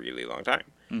in a really long time.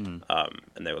 Hmm.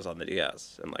 And that was on the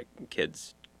DS, and like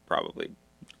kids probably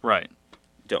Right.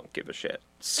 don't give a shit.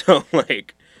 So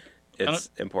like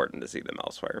it's important to see them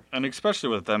elsewhere. And especially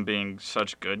with them being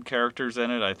such good characters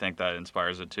in it, I think that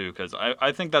inspires it too. Because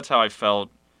I think that's how I felt.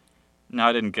 Now,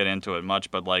 I didn't get into it much,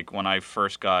 but like when I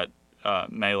first got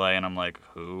Melee, and I'm like,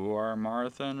 who are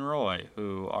Martha and Roy?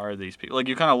 Who are these people? Like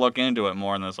you kind of look into it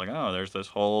more, and it's like, oh, there's this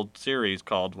whole series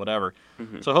called whatever.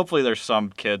 Mm-hmm. So hopefully there's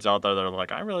some kids out there that are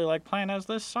like, I really like playing as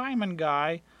this Simon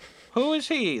guy. Who is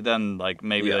he? Then like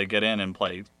maybe Yeah. they get in and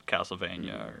play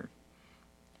Castlevania or,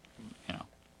 you know.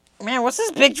 Man, what's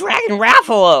this big dragon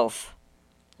Raffaloaf?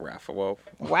 Raffalo.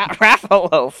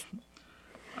 Raffaloaf.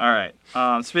 All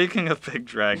right. Speaking of big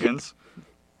dragons,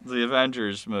 the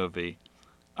Avengers movie.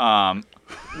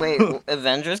 Wait,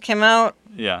 Avengers came out?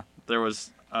 Yeah, there was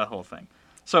a whole thing.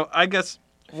 So I guess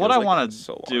what Feels I like want it's to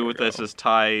so long do with this ago. is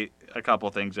tie a couple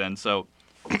things in. So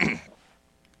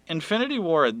Infinity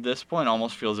War at this point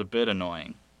almost feels a bit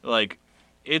annoying. Like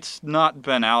it's not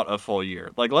been out a full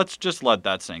year. Like let's just let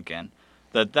that sink in.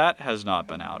 That has not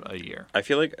been out a year. I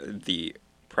feel like the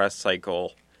press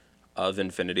cycle of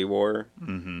Infinity War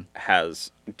Mm-hmm.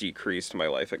 has decreased my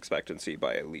life expectancy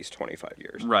by at least 25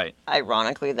 years. Right.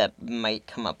 Ironically, that might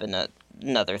come up in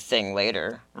another thing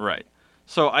later. Right.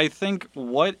 So I think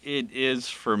what it is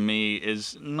for me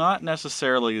is not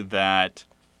necessarily that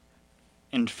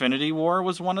Infinity War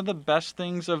was one of the best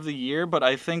things of the year, but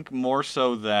I think more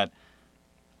so that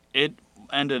it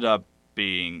ended up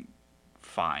being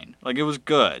fine. Like it was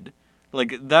good.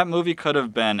 Like that movie could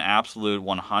have been absolute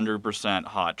 100%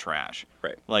 hot trash.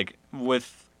 Right. Like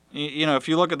with you know, if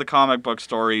you look at the comic book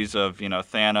stories of, you know,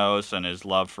 Thanos and his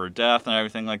love for death and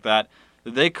everything like that,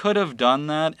 they could have done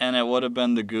that and it would have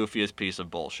been the goofiest piece of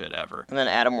bullshit ever. And then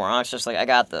Adam Warlock's just like, I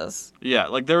got this. Yeah,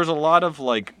 like there was a lot of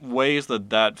like ways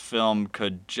that film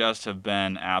could just have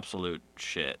been absolute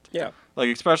shit. Yeah. Like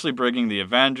especially bringing the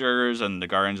Avengers and the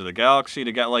Guardians of the Galaxy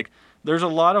together. Like there's a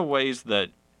lot of ways that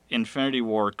Infinity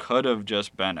War could have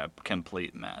just been a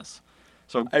complete mess.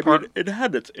 So it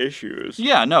had its issues.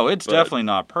 yeah, no, it's but- definitely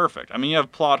not perfect. I mean, you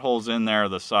have plot holes in there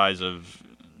the size of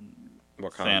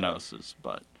Wakanda. Thanos's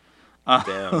butt,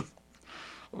 Damn.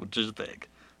 which is big.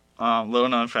 Little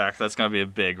known fact, that's going to be a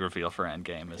big reveal for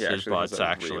Endgame. Is He his actually has butt's a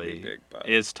actually really big butt.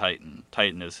 is Titan.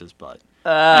 Titan is his butt.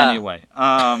 Uh, Anyway,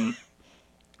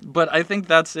 but I think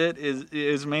that's it.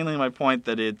 Is mainly my point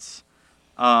that it's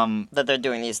that they're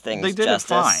doing these things they did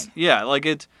justice. it fine. Yeah, like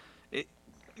it.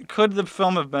 Could the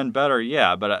film have been better?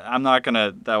 Yeah, but I'm not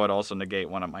gonna. That would also negate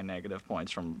one of my negative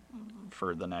points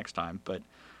for the next time. But,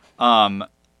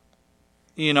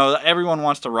 you know, everyone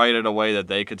wants to write it a way that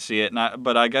they could see it.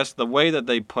 But I guess the way that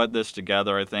they put this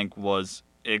together, I think, was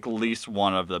at least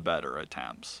one of the better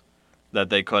attempts that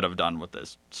they could have done with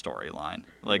this storyline.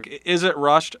 Like, is it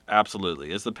rushed?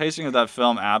 Absolutely. Is the pacing of that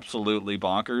film absolutely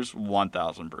bonkers?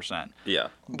 1,000%. Yeah.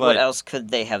 But What else could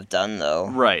they have done, though?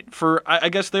 right. I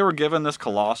guess they were given this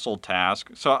colossal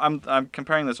task. So I'm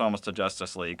comparing this almost to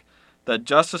Justice League. That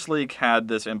Justice League had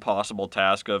this impossible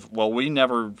task of, well, we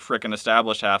never frickin'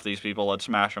 established half these people. Let's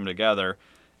smash them together.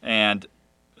 And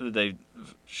they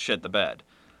shit the bed.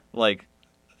 Like,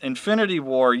 Infinity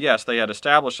War, yes, they had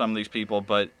established some of these people,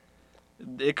 but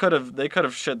they could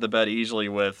have shit the bed easily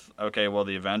with, okay, well,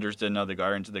 the Avengers didn't know the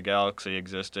Guardians of the Galaxy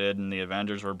existed, and the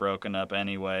Avengers were broken up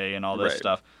anyway, and all this Right.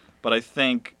 stuff. But I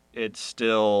think it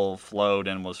still flowed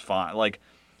and was fine. Like,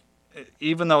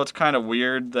 even though it's kind of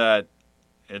weird that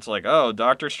it's like, oh,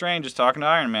 Doctor Strange is talking to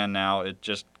Iron Man now. It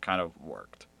just kind of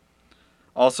worked.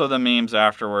 Also, the memes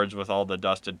afterwards with all the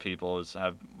dusted people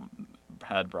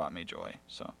had brought me joy.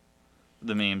 So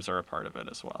the memes are a part of it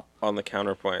as well. On the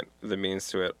counterpoint, the means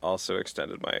to it also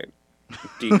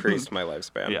decreased my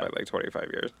lifespan Yeah. by like 25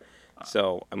 years.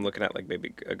 So I'm looking at like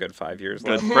maybe a good 5 years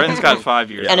Good. left. Britain's got 5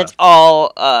 years And left. it's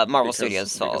all Marvel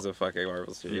Studios' fault. Because of fucking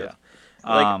Marvel Studios. Yeah.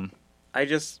 Like,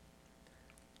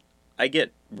 I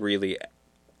get really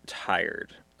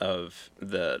tired of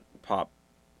the pop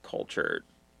culture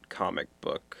comic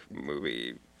book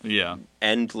movie Yeah.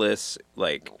 endless,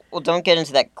 like, Well, don't get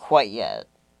into that quite yet,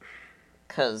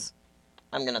 because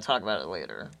I'm going to talk about it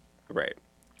later. right.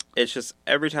 It's just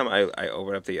every time I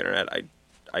open up the internet,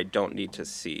 I don't need to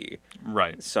see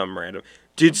Right. some random,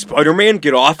 did Spider-Man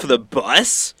get off the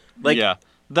bus? Like, yeah.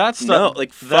 That's no,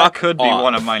 like, that fuck could be off.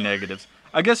 one of my negatives.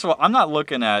 I guess I'm not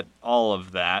looking at all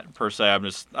of that per se.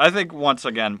 I think once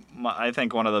again, I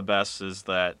think one of the best is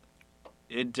that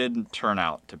it didn't turn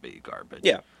out to be garbage.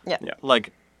 Yeah. Yeah. Yeah.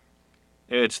 Like,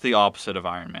 it's the opposite of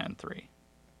Iron Man 3.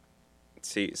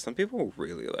 See, some people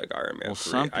really like Iron Man Well,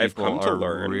 3. some I've people come to are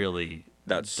learn really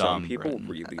that some dumb, people Britton.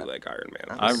 really like Iron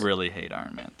Man. I really hate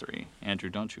Iron Man 3. Andrew,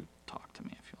 don't you talk to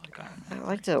me if you like Iron Man. I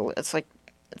liked it.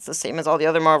 It's the same as all the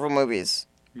other Marvel movies.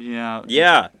 Yeah.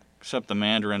 Yeah. Except the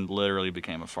Mandarin literally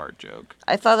became a fart joke.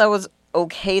 I thought that was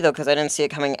okay, though, because I didn't see it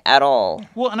coming at all.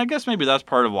 Well, and I guess maybe that's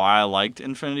part of why I liked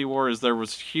Infinity War is there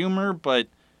was humor, but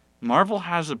Marvel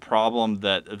has a problem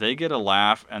that they get a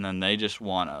laugh and then they just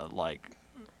want to, like,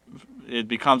 it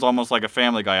becomes almost like a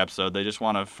Family Guy episode. They just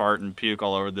want to fart and puke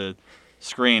all over the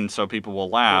screen so people will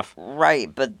laugh.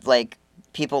 Right, but, like,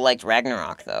 people liked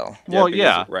Ragnarok, though. Well, because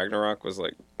yeah. Ragnarok was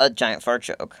like, A giant fart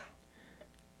joke.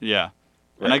 Yeah.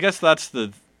 And I Right. guess that's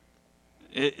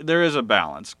there is a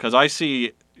balance, because I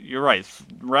see, you're right,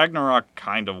 Ragnarok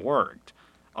kind of worked.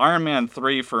 Iron Man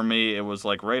 3, for me, it was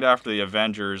like right after the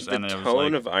Avengers, the and it was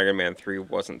tone like... of Iron Man 3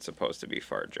 wasn't supposed to be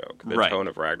fart joke. The Right. tone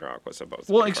of Ragnarok was supposed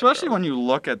to Well, be especially fart when you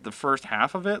look at the first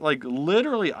half of it, like,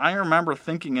 literally, I remember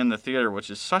thinking in the theater, which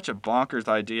is such a bonkers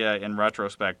idea in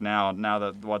retrospect now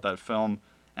that what that film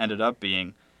ended up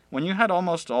being, when you had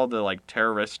almost all the, like,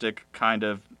 terroristic kind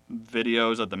of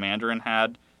videos that the Mandarin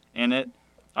had in it,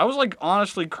 I was, like,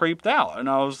 honestly creeped out, and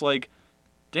I was like,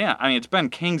 damn, I mean, it's Ben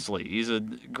Kingsley, he's a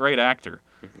great actor.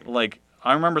 Like,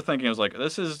 I remember thinking, I was like,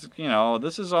 this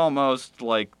is almost,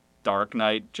 like, Dark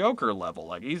Knight Joker level.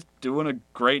 Like, he's doing a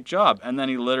great job. And then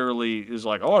he literally is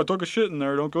like, oh, I took a shit in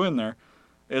there, don't go in there.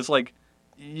 It's like,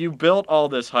 you built all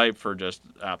this hype for just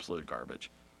absolute garbage.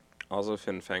 Also,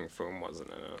 Fin Fang Foom wasn't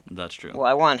in it. That's true. Well,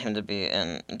 I want him to be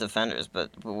in Defenders,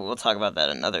 but we'll talk about that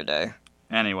another day.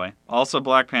 Anyway, also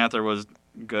Black Panther was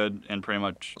good in pretty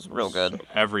much It was real good.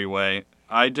 every way.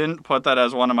 I didn't put that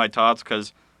as one of my tots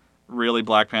because really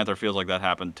Black Panther feels like that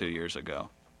happened 2 years ago.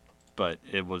 But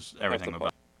it was everything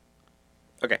about.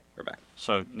 Okay, we're back.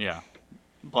 So yeah,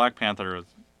 Black Panther.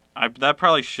 That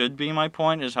probably should be my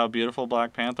point is how beautiful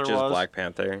Black Panther Just was Black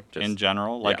Panther. Just, in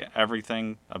general, like yeah.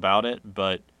 everything about it.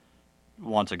 But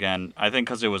once again, I think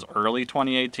because it was early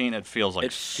 2018, it feels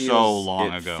like so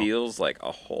long ago. It feels like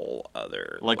a whole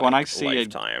other Like when I see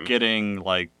lifetime. it getting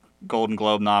like Golden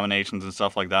Globe nominations and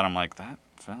stuff like that, I'm like, that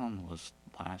film was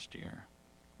last year,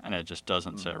 and it just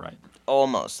doesn't sit right.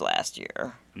 Almost last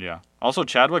year. Yeah. Also,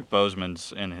 Chadwick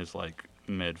Boseman's in his like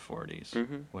mid 40s,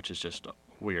 Mhm. which is just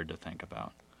weird to think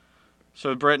about.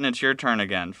 So, Britton, it's your turn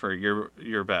again for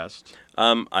your best.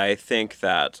 I think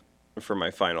that for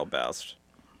my final best,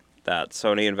 that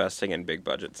Sony investing in big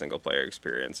budget single player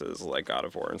experiences like God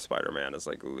of War and Spider-Man is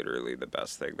like literally the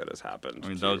best thing that has happened I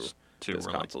mean, to those two this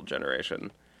were like, console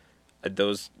generation.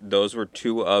 Those were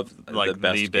two of the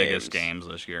best biggest games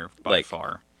this year by Like,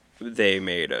 far. They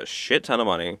made a shit ton of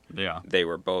money. Yeah. They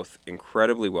were both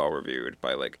incredibly well reviewed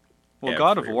by like Well,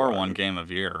 God of War everyone. won Game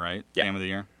of Year, right? Yeah. Game of the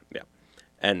Year.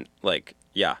 And like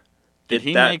yeah. Did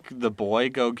he make the boy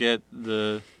go get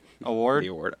the award? the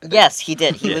award? Yes, he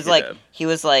did. He Yeah, was he like, did. it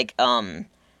was like, and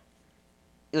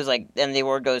the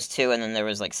award goes to, and then there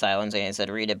was like silence, and he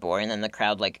said, "Read it, boy," and then the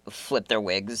crowd like flipped their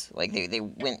wigs, like they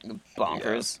went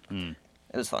bonkers. Hmm.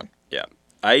 It was fun.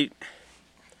 I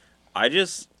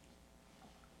just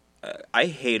I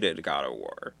hated God of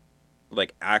War,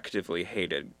 like actively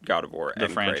hated God of War The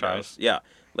and franchise? Kratos. Yeah,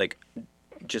 like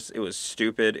just it was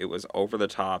stupid. It was over the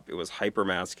top. It was hyper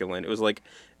masculine. It was like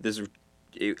this.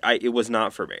 It was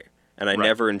not for me, and I Right.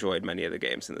 never enjoyed many of the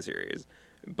games in the series.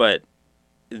 But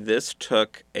this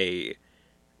took a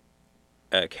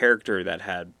character that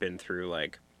had been through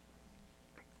like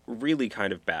really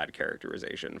kind of bad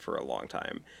characterization for a long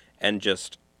time and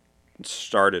just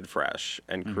started fresh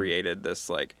and created this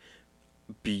like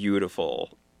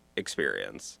beautiful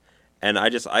experience. And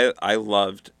I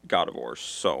loved God of War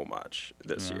so much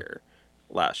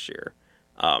last year.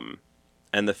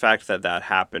 And the fact that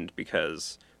happened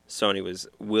because Sony was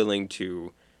willing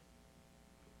to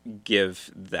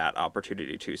give that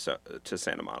opportunity to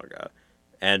Santa Monica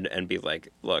and be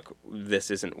like, look, this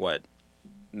isn't what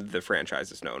the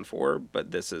franchise is known for,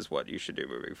 but this is what you should do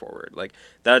moving forward. Like,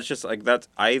 that's just like,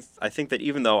 I think that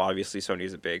even though obviously Sony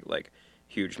is a big, like,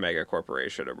 huge mega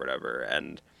corporation or whatever,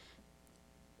 and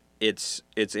it's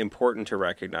important to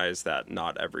recognize that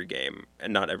not every game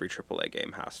and not every AAA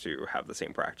game has to have the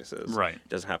same practices. Right. It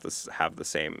doesn't have to have the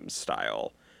same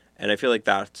style. And I feel like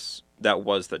that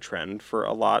was the trend for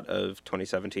a lot of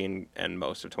 2017 and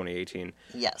most of 2018.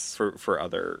 Yes. For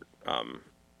other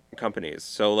companies.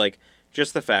 So, like,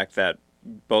 just the fact that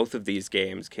both of these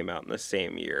games came out in the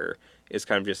same year is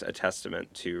kind of just a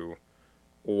testament to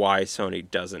why Sony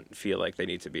doesn't feel like they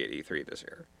need to be at E3 this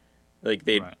year. Like,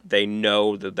 they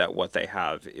know that what they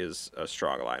have is a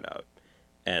strong lineup,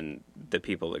 and the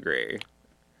people agree.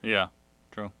 Yeah,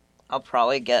 true. I'll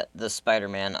probably get the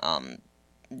Spider-Man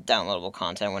downloadable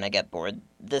content when I get bored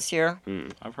this year.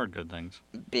 I've heard good things.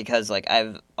 Because, like,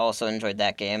 I've also enjoyed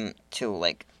that game to,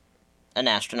 like, an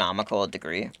astronomical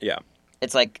degree. Yeah.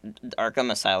 It's like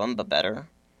Arkham Asylum, but better.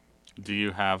 Do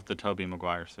you have the Tobey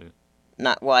Maguire suit?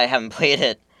 Well, I haven't played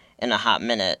it in a hot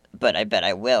minute, but I bet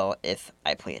I will if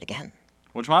I play it again.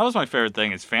 Which was my favorite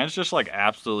thing, is fans just, like,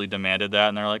 absolutely demanded that,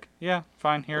 and they're like, yeah,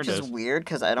 fine, here Which it is is. weird,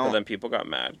 because I don't... But then people got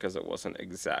mad because it wasn't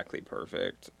exactly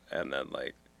perfect, and then,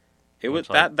 like, it was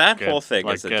Like, that whole thing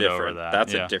like, is a get over different. that,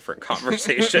 That's yeah. a different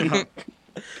conversation.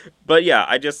 But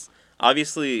yeah,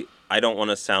 obviously I don't want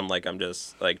to sound like I'm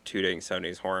just, like, tooting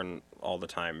Sony's horn all the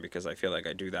time, because I feel like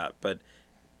I do that. But,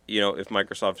 you know, if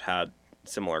Microsoft had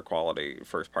similar quality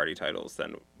first-party titles,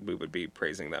 then we would be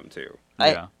praising them too.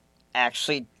 Yeah. I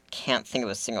actually can't think of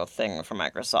a single thing from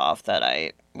Microsoft that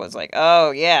I was like, oh,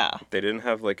 yeah. They didn't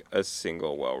have, like, a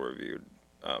single well-reviewed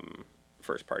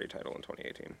first-party title in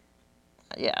 2018.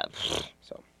 Yeah.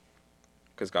 So,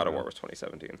 because God of War was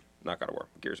 2017. Not God of War,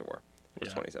 Gears of War was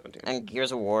 2017. And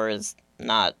Gears of War is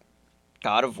not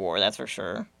God of War, that's for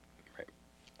sure.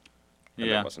 And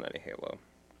Yeah. there wasn't any Halo.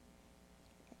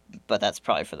 But that's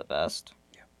probably for the best.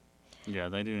 Yeah,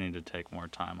 they do need to take more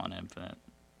time on Infinite.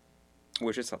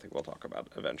 Which is something we'll talk about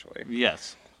eventually.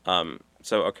 Yes.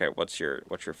 So okay, what's your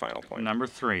final point? Number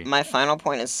 3. My final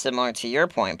point is similar to your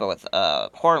point, but with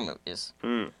horror movies.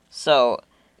 Hmm. So,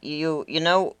 you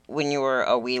know when you were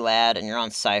a wee lad and you're on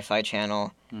Sci-Fi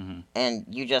Channel, Mm-hmm. and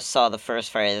you just saw the first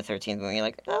Friday the 13th movie, you're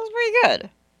like, that was pretty good.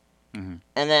 Mm-hmm.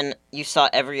 And then you saw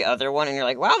every other one, and you're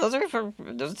like, wow, those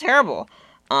are terrible.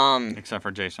 Except for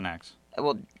Jason X.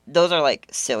 Well, those are, like,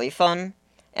 silly fun,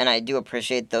 and I do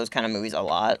appreciate those kind of movies a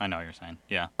lot. I know what you're saying.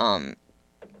 Yeah.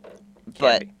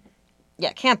 But,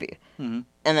 yeah, campy. Mm-hmm.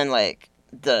 And then, like,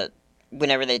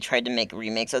 whenever they tried to make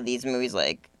remakes of these movies,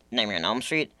 like Nightmare on Elm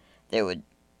Street, they would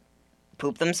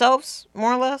poop themselves,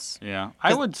 more or less. Yeah.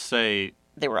 I would say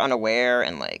They were unaware,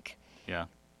 and, like...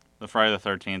 the Friday the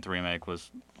 13th remake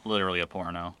was literally a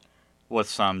porno with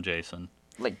some Jason.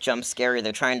 like jump scary.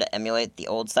 They're trying to emulate the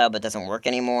old style, but it doesn't work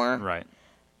anymore. Right.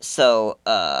 So,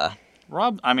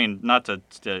 Rob, I mean, not to,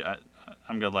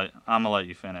 I'm gonna let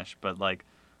you finish, but like,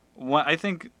 I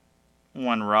think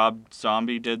when Rob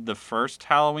Zombie did the first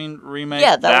Halloween remake,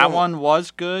 Yeah, that that one was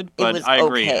good, but was I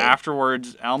agree. okay.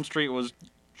 Afterwards, Elm Street was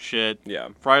shit. Yeah.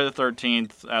 Friday the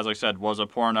 13th, as I said, was a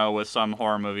porno with some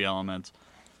horror movie elements.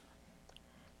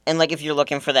 and like if you're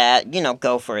looking for that,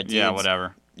 go for it, dudes. Yeah,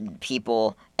 whatever.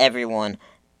 People, everyone.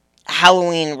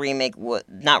 Halloween remake,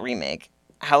 not remake.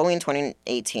 Halloween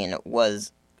 2018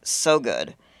 was so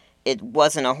good. It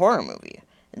wasn't a horror movie.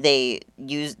 They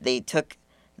took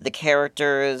the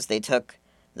characters, they took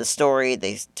the story,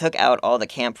 they took out all the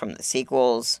camp from the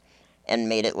sequels, and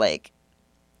made it like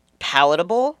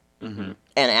palatable Mm-hmm.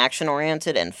 and action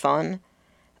oriented and fun,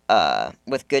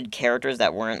 with good characters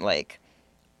that weren't like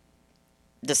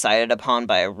decided upon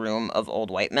by a room of old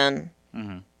white men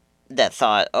Mm-hmm. that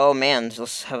thought, oh man,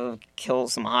 just kill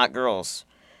some hot girls.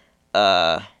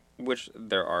 Which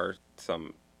there are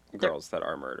some girls that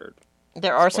are murdered.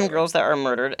 There are some Spoiler. girls that are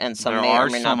murdered, and some There may or are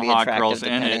may some not be hot attractive girls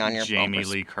in depending it. on your Jamie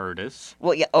pers- Lee Curtis.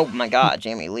 Well, yeah. Oh my God,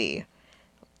 Jamie Lee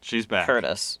She's back.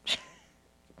 Curtis.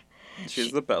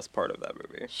 She's the best part of that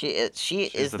movie. She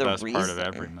She's is the the best reason. part of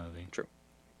every movie.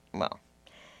 Well,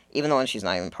 even the one she's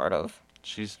not even part of.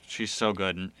 She's so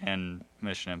good in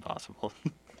Mission Impossible.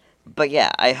 But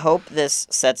yeah, I hope this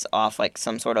sets off like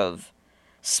some sort of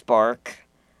spark,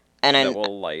 and That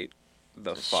will light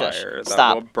the fire. That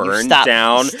Stop. will burn Stop.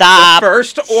 down Stop. the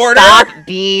First Order. Stop.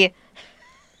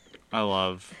 I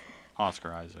love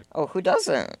Oscar Isaac. Oh, who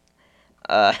doesn't?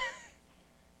 Uh,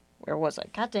 where was I?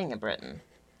 God dang it, Britton.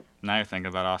 Now you're thinking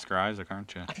about Oscar Isaac,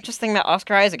 aren't you? I'm just thinking about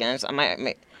Oscar Isaac, and I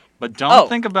might. But don't Oh.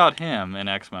 think about him in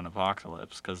X-Men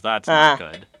Apocalypse, because that's not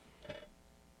good.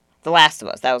 The Last of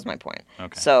Us. That was my point.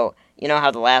 Okay. So, you know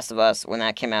how The Last of Us, when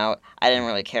that came out, I didn't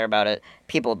really care about it.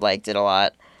 People liked it a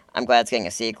lot. I'm glad it's getting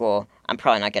a sequel. I'm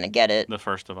probably not going to get it. The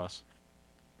First of Us.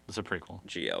 It's a prequel.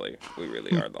 Gee, Ellie, we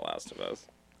really are The Last of Us.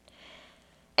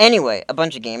 Anyway, a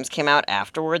bunch of games came out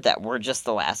afterward that were just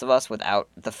The Last of Us without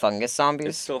the fungus zombies.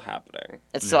 It's still happening.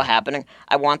 It's still happening.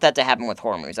 I want that to happen with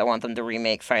horror movies. I want them to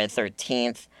remake Friday the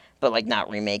 13th, but, like, not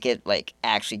remake it. Like,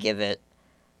 actually give it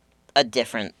a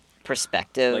different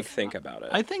perspective. Like, think about it.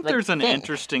 I think Like, there's an think.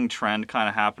 interesting trend kind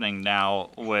of happening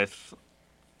now with...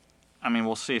 I mean,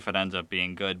 we'll see if it ends up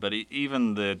being good, but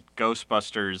even the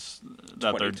Ghostbusters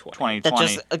that they're 2020.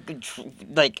 2020... that just,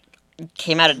 like,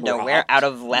 came out of nowhere, Dropped. out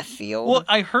of left field. Well,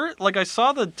 I heard, like, I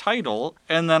saw the title,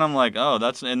 and then I'm like, oh,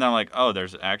 that's... And then I'm like, oh,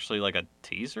 there's actually, like, a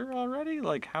teaser already?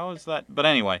 Like, how is that... But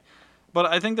anyway, but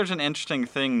I think there's an interesting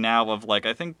thing now of, like,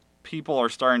 I think people are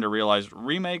starting to realize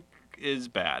remake is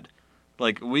bad.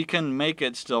 Like, we can make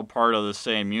it still part of the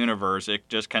same universe. It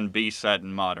just can be set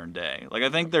in modern day. Like,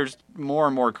 I think there's more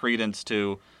and more credence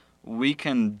to we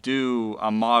can do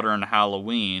a modern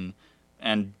Halloween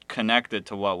and connect it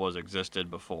to what was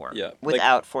existed before. Yeah.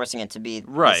 without forcing it to be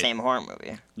Right. the same horror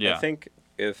movie. Yeah. I think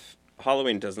if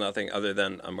Halloween does nothing other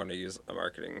than, I'm going to use a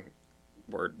marketing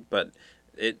word, but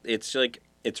it's like,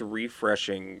 it's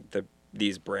refreshing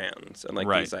these brands and, like,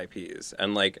 Right. these IPs.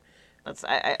 And, like, That's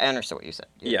I understood what you said.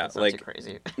 Yeah, it's not like- too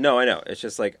crazy. no, I know. It's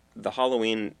just, like, the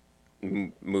Halloween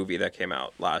movie that came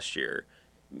out last year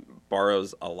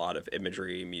borrows a lot of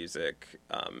imagery, music,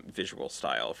 visual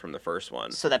style from the first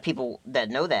one. So that people that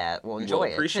know that will enjoy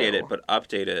We'll appreciate it, it, but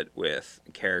update it with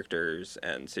characters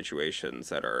and situations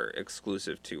that are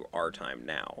exclusive to our time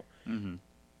now. Mm-hmm.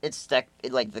 it's like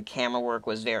the camera work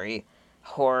was very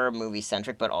horror movie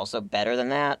centric, but also better than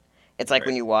that. It's like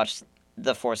when Right. you watch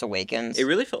The Force Awakens. It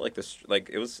really felt like this, like,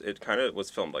 it kind of was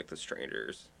filmed like The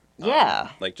Strangers. Yeah.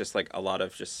 Like, just, like, a lot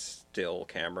of just still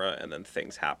camera and then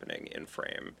things happening in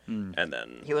frame. Mm. And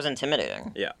then, He was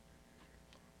intimidating. yeah.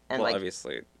 And Well, like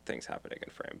obviously, things happening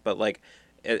in frame. But, like,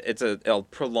 it's a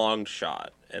prolonged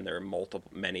shot, and there are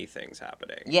many things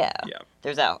happening. yeah. Yeah.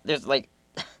 There's like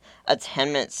a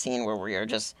 10-minute scene where we are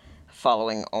just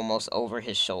following almost over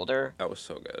his shoulder. That was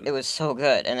so good. It was so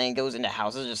good. And then he goes into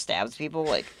houses, just stabs people.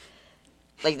 Like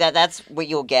that's what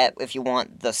you'll get if you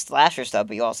want the slasher stuff,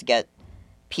 but you also get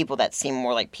people that seem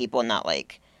more like people and not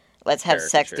like, let's have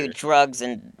sex, do Caricatures. drugs,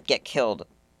 and get killed.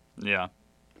 Yeah.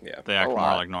 Yeah. They act more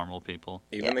lot. like normal people.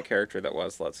 Even Yeah. the character that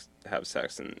was let's have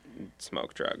sex and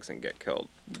smoke drugs and get killed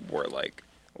were, like,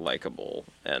 likable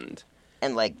and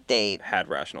And like they. had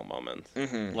rational moments.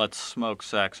 Hmm. Let's smoke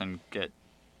sex and get...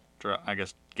 I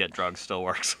guess get drugs still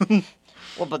works.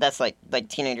 Well, but that's like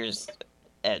teenagers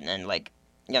and like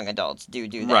young adults do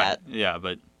Right. that. Yeah,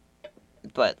 but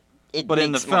But it in the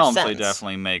makes more films, they sense.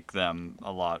 definitely make them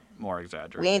a lot more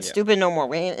exaggerated. We ain't Yeah. stupid no more.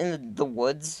 We ain't in the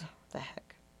woods. The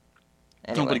heck.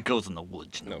 Anyway. Nobody goes in the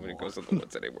woods. No Nobody more. goes to the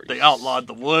woods anymore. They you outlawed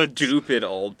the woods. Stupid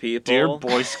old people. Dear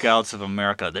Boy Scouts of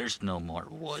America, there's no more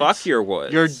woods. Fuck your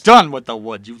woods. You're done with the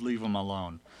woods. You leave them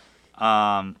alone.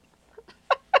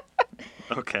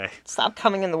 Okay. Stop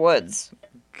coming in the woods.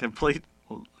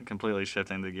 Completely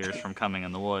shifting the gears from coming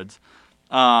in the woods.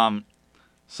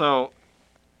 So,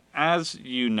 as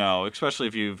you know, especially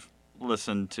if you've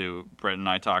listened to Britt and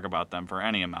I talk about them for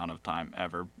any amount of time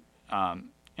ever,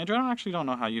 Andrew, I actually don't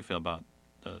know how you feel about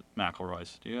the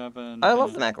McElroys. Do you have an I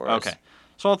love the opinion? McElroys. Okay.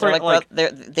 So I'll They're throw like,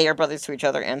 they are brothers to each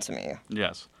other and to me.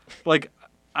 yes. Like,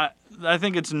 I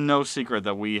think it's no secret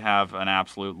that we have an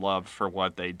absolute love for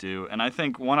what they do. And I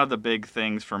think one of the big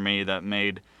things for me that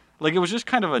made, like, it was just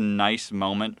kind of a nice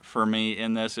moment for me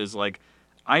in this is, like,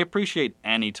 I appreciate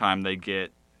any time they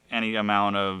get any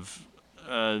amount of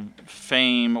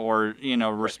fame or,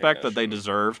 respect that they Recognition.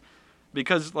 deserve.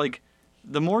 Because, like,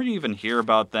 the more you even hear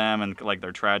about them and, like,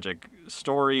 their tragic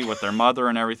story with their mother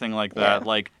and everything like that, Yeah.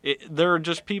 like, they're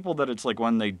just people that it's like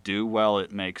when they do well,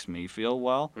 it makes me feel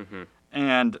well. Mm-hmm.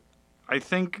 And I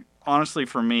think, honestly,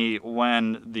 for me,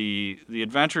 when the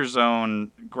Adventure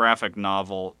Zone graphic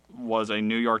novel was a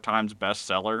New York Times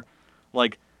bestseller,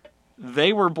 like,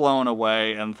 they were blown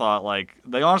away and thought, like,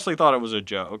 they honestly thought it was a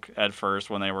joke at first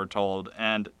when they were told.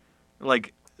 And,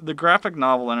 like, the graphic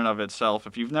novel in and of itself,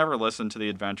 if you've never listened to the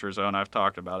Adventure Zone, I've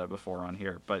talked about it before on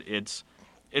here, but it's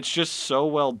just so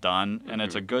well done, and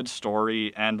it's a good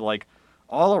story, and, like,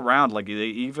 all around, like, they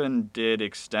even did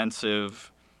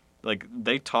extensive like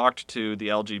they talked to the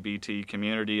LGBT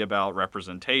community about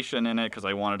representation in it because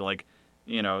I wanted to, like,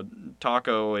 you know,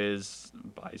 Taco is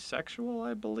bisexual,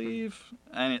 I believe.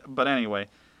 But anyway,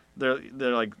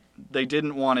 they're like they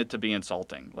didn't want it to be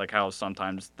insulting, like how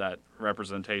sometimes that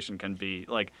representation can be.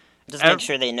 Like, Just make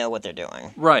sure they know what they're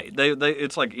doing. right. They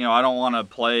it's like, you know, I don't want to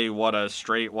play what a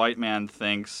straight white man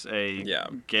thinks a Yeah.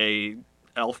 gay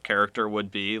elf character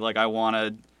would be. Like, I want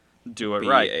to do it Be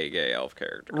right. a gay elf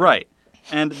character. Right.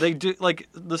 And they do, like,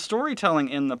 the storytelling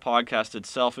in the podcast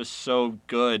itself is so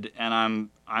good, and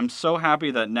I'm so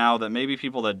happy that now that maybe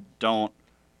people that don't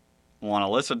want to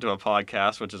listen to a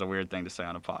podcast, which is a weird thing to say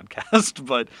on a podcast,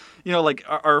 but, you know, like,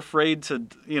 are afraid to,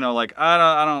 you know, like,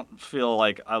 I don't feel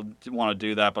like I want to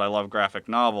do that, but I love graphic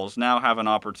novels, now have an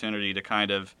opportunity to kind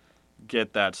of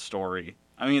get that story.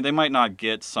 I mean, they might not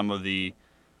get some of the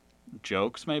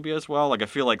jokes maybe as well. Like, I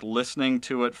feel like listening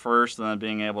to it first and then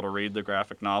being able to read the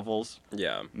graphic novels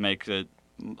Yeah. makes it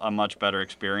a much better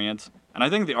experience. And I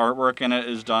think the artwork in it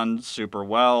is done super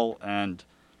well, and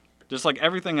just like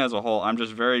everything as a whole, I'm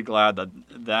just very glad that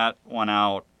that went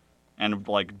out and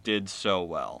like did so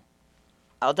well.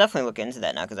 I'll definitely look into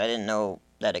that now because I didn't know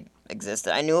that it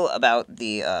existed. I knew about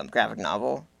the graphic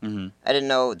novel. Mm-hmm. I didn't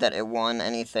know that it won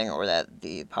anything or that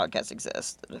the podcast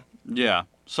existed. Yeah.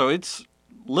 So it's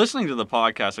listening to the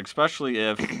podcast, especially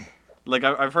if, like,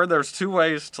 I've heard there's two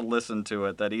ways to listen to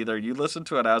it. That either you listen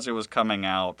to it as it was coming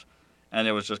out, and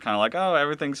it was just kind of like, oh,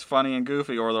 everything's funny and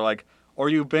goofy, or they're like, or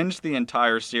you binged the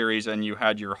entire series and you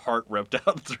had your heart ripped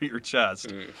out through your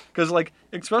chest. Because, like,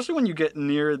 especially when you get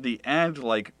near the end,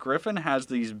 like, Griffin has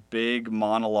these big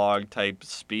monologue-type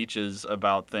speeches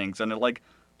about things. And,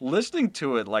 listening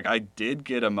to it, like, I did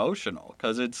get emotional.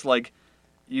 Because it's, like,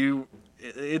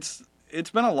 it's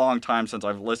been a long time since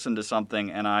I've listened to something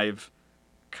and I've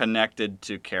connected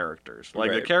to characters.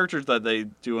 Like, the Right. characters that they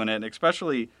do in it, and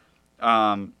especially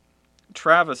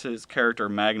Travis's character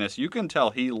Magnus, you can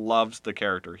tell he loves the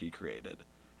character he created.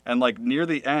 And like near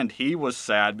the end, he was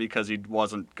sad because he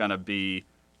wasn't going to be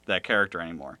that character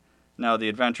anymore. Now the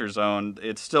Adventure Zone,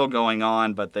 it's still going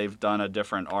on, but they've done a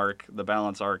different arc. The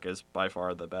Balance arc is by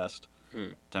far the best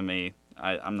to me.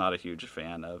 I'm not a huge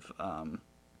fan of oh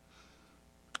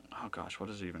gosh, what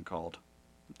is it even called?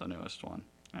 The newest one.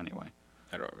 Anyway.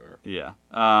 I don't remember. Yeah.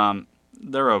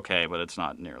 They're okay, but it's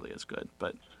not nearly as good.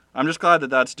 But I'm just glad that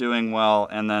that's doing well.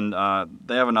 And then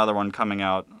they have another one coming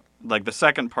out, like the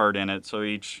second part in it. So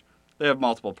they have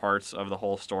multiple parts of the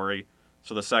whole story.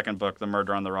 So the second book, The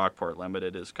Murder on the Rockport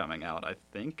Limited, is coming out, I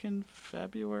think, in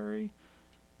February,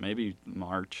 maybe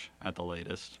March at the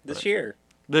latest. This year.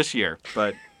 This year.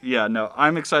 But yeah, no,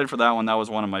 I'm excited for that one. That was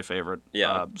one of my favorite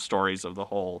stories of the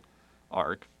whole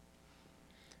arc.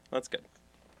 That's good.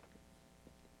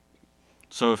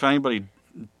 So if anybody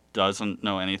doesn't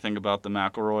know anything about the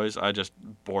McElroys, I just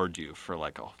bored you for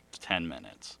like 10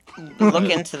 minutes.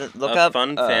 Look up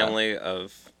fun family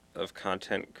of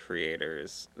content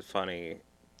creators, funny,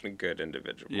 good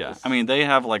individuals. Yeah, I mean they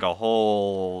have like a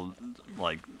whole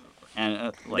like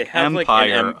they have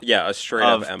empire a straight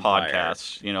of up empire.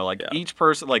 podcasts. You know, like each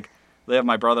person, like they have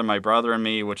My Brother and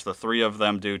Me, which the three of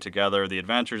them do together. The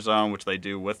Adventure Zone, which they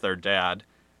do with their dad.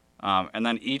 And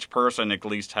then each person at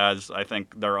least has, I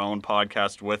think, their own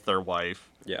podcast with their wife.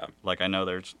 Yeah. Like, I know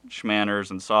there's Schmanners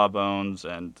and Sawbones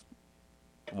and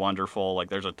Wonderful. Like,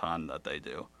 there's a ton that they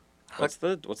do. What's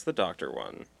the doctor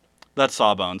one? That's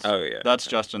Sawbones. Oh, yeah. That's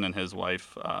Justin and his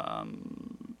wife,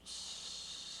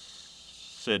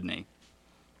 Sydney.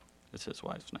 Is his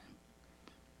wife's name.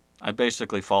 I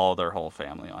basically follow their whole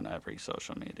family on every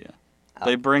social media.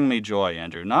 They bring me joy,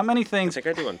 Andrew. Not many I things. think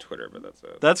I do on Twitter, but that's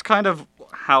it. That's kind of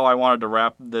how I wanted to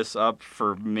wrap this up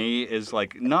for me, is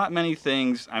like not many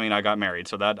things. I mean, I got married,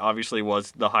 so that obviously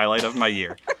was the highlight of my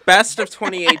year. Best of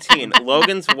 2018,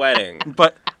 Logan's wedding.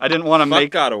 But I didn't want to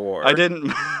make God of War. I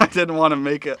didn't want to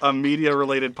make a media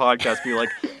related podcast be like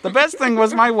the best thing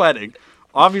was my wedding.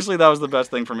 Obviously that was the best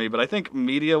thing for me, but I think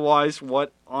media wise,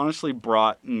 what honestly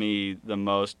brought me the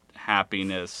most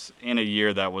happiness in a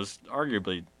year that was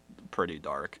arguably pretty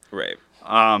dark, Right.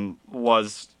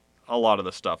 was a lot of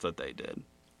the stuff that they did.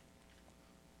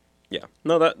 Yeah.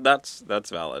 No, that's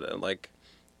valid, and like,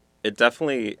 it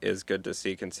definitely is good to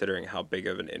see considering how big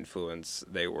of an influence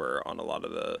they were on a lot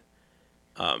of the,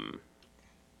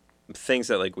 things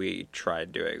that like we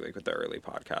tried doing, like with the early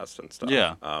podcasts and stuff.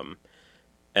 Yeah.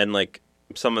 And like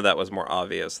some of that was more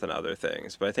obvious than other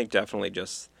things, but I think definitely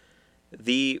just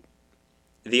the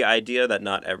idea that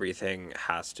not everything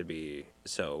has to be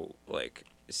so like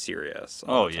serious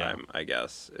all the time, I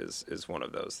guess, is one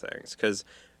of those things. Because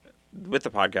with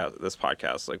this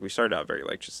podcast, like we started out very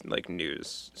like just like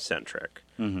news centric,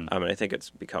 and I think it's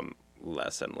become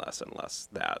less and less and less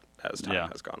that as time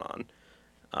has gone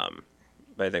on.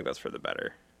 But I think that's for the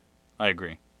better. I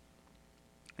agree.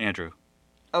 Andrew.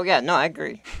 Oh yeah, no, I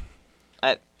agree.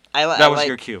 That was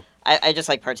your cue. I just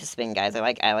like participating, guys.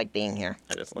 I like being here.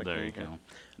 I just like There you being go.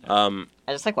 here.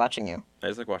 I just like watching you. I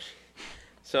just like watching.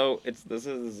 So this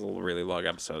is a really long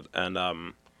episode,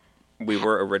 and we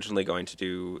were originally going to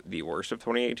do the worst of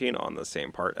 2018 on the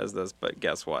same part as this, but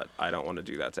guess what? I don't want to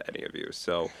do that to any of you,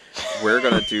 so we're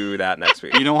gonna do that next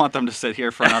week. You don't want them to sit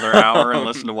here for another hour and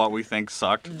listen to what we think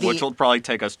sucked, which will probably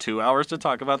take us 2 hours to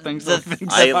talk about things. The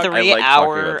I like 3 talking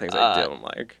hour about things I don't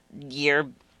like. year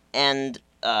end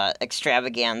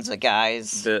extravaganza,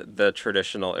 guys. The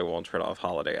traditional It Won't Turn Off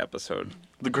holiday episode.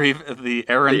 The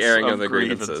airing of the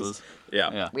grievances. grievances.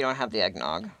 Yeah. We don't have the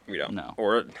eggnog. We don't. No.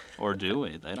 Or do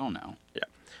we? They don't know. yeah.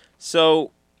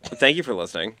 So, thank you for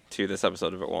listening to this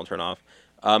episode of It Won't Turn Off.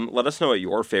 Let us know what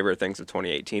your favorite things of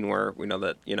 2018 were. We know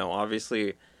that,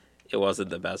 obviously it wasn't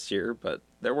the best year, but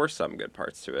there were some good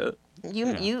parts to it.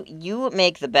 You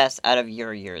make the best out of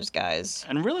your years, guys.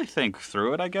 And really think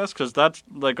through it, I guess, because that's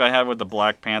like I had with the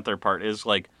Black Panther part is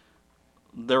like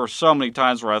there were so many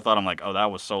times where I thought I'm like, oh,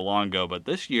 that was so long ago, but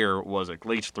this year was at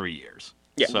least 3 years.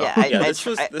 Yeah. So, Yeah,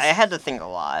 I had to think a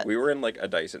lot. We were in like a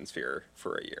Dyson sphere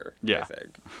for a year, Yeah. I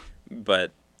think.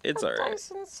 But it's all right.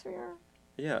 Dyson sphere.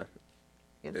 Yeah.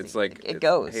 It It's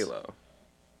goes. Halo.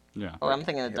 Yeah. Or I'm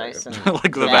thinking of Halo. Dyson.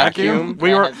 Like the vacuum. that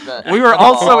We were has the- we were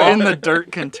also ball. in the dirt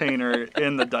container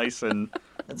in the Dyson.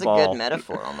 That's ball. a good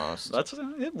metaphor, almost.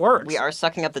 It works. We are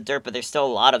sucking up the dirt, but there's still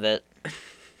a lot of it.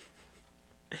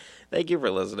 Thank you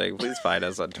for listening. Please find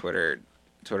us on Twitter,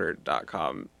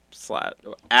 twitter.com/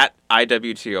 at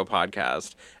IWTO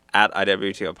Podcast, at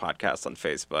IWTO Podcast on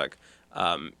Facebook.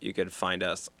 You can find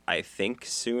us, I think,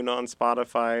 soon on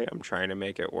Spotify. I'm trying to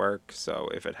make it work, so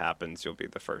if it happens, you'll be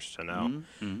the first to know.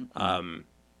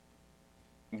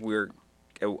 We're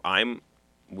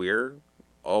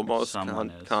almost Someone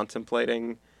is.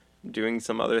 contemplating doing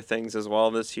some other things as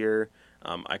well this year.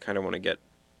 I kind of want to get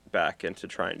back into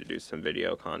trying to do some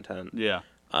video content. Yeah.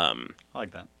 I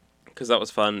like that. Because that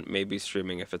was fun. Maybe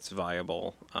streaming if it's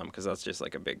viable, because that's just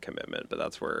like a big commitment. But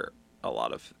that's where a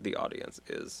lot of the audience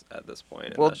is at this point,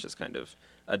 and Well, that's just kind of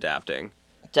adapting.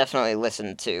 Definitely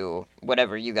listen to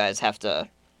whatever you guys have to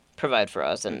provide for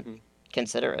us and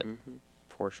consider it.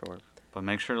 For sure. But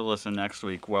make sure to listen next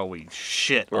week while we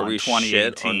shit Where on we 2018.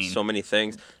 shit on so many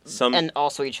things. And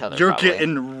also each other. You're probably.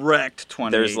 getting wrecked,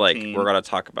 2018. There's like, we're going to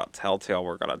talk about Telltale,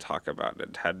 we're going to talk about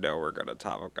Nintendo, we're going to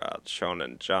talk about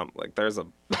Shonen Jump. Like, there's a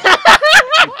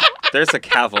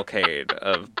cavalcade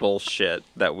of bullshit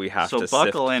that we have to sift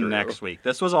buckle in through. next week.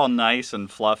 This was all nice and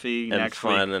fluffy. And next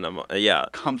fun, week and yeah.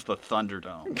 comes the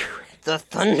Thunderdome. The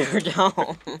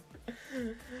Thunderdome.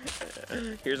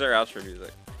 Here's our outro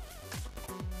music.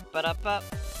 Ba-da-ba.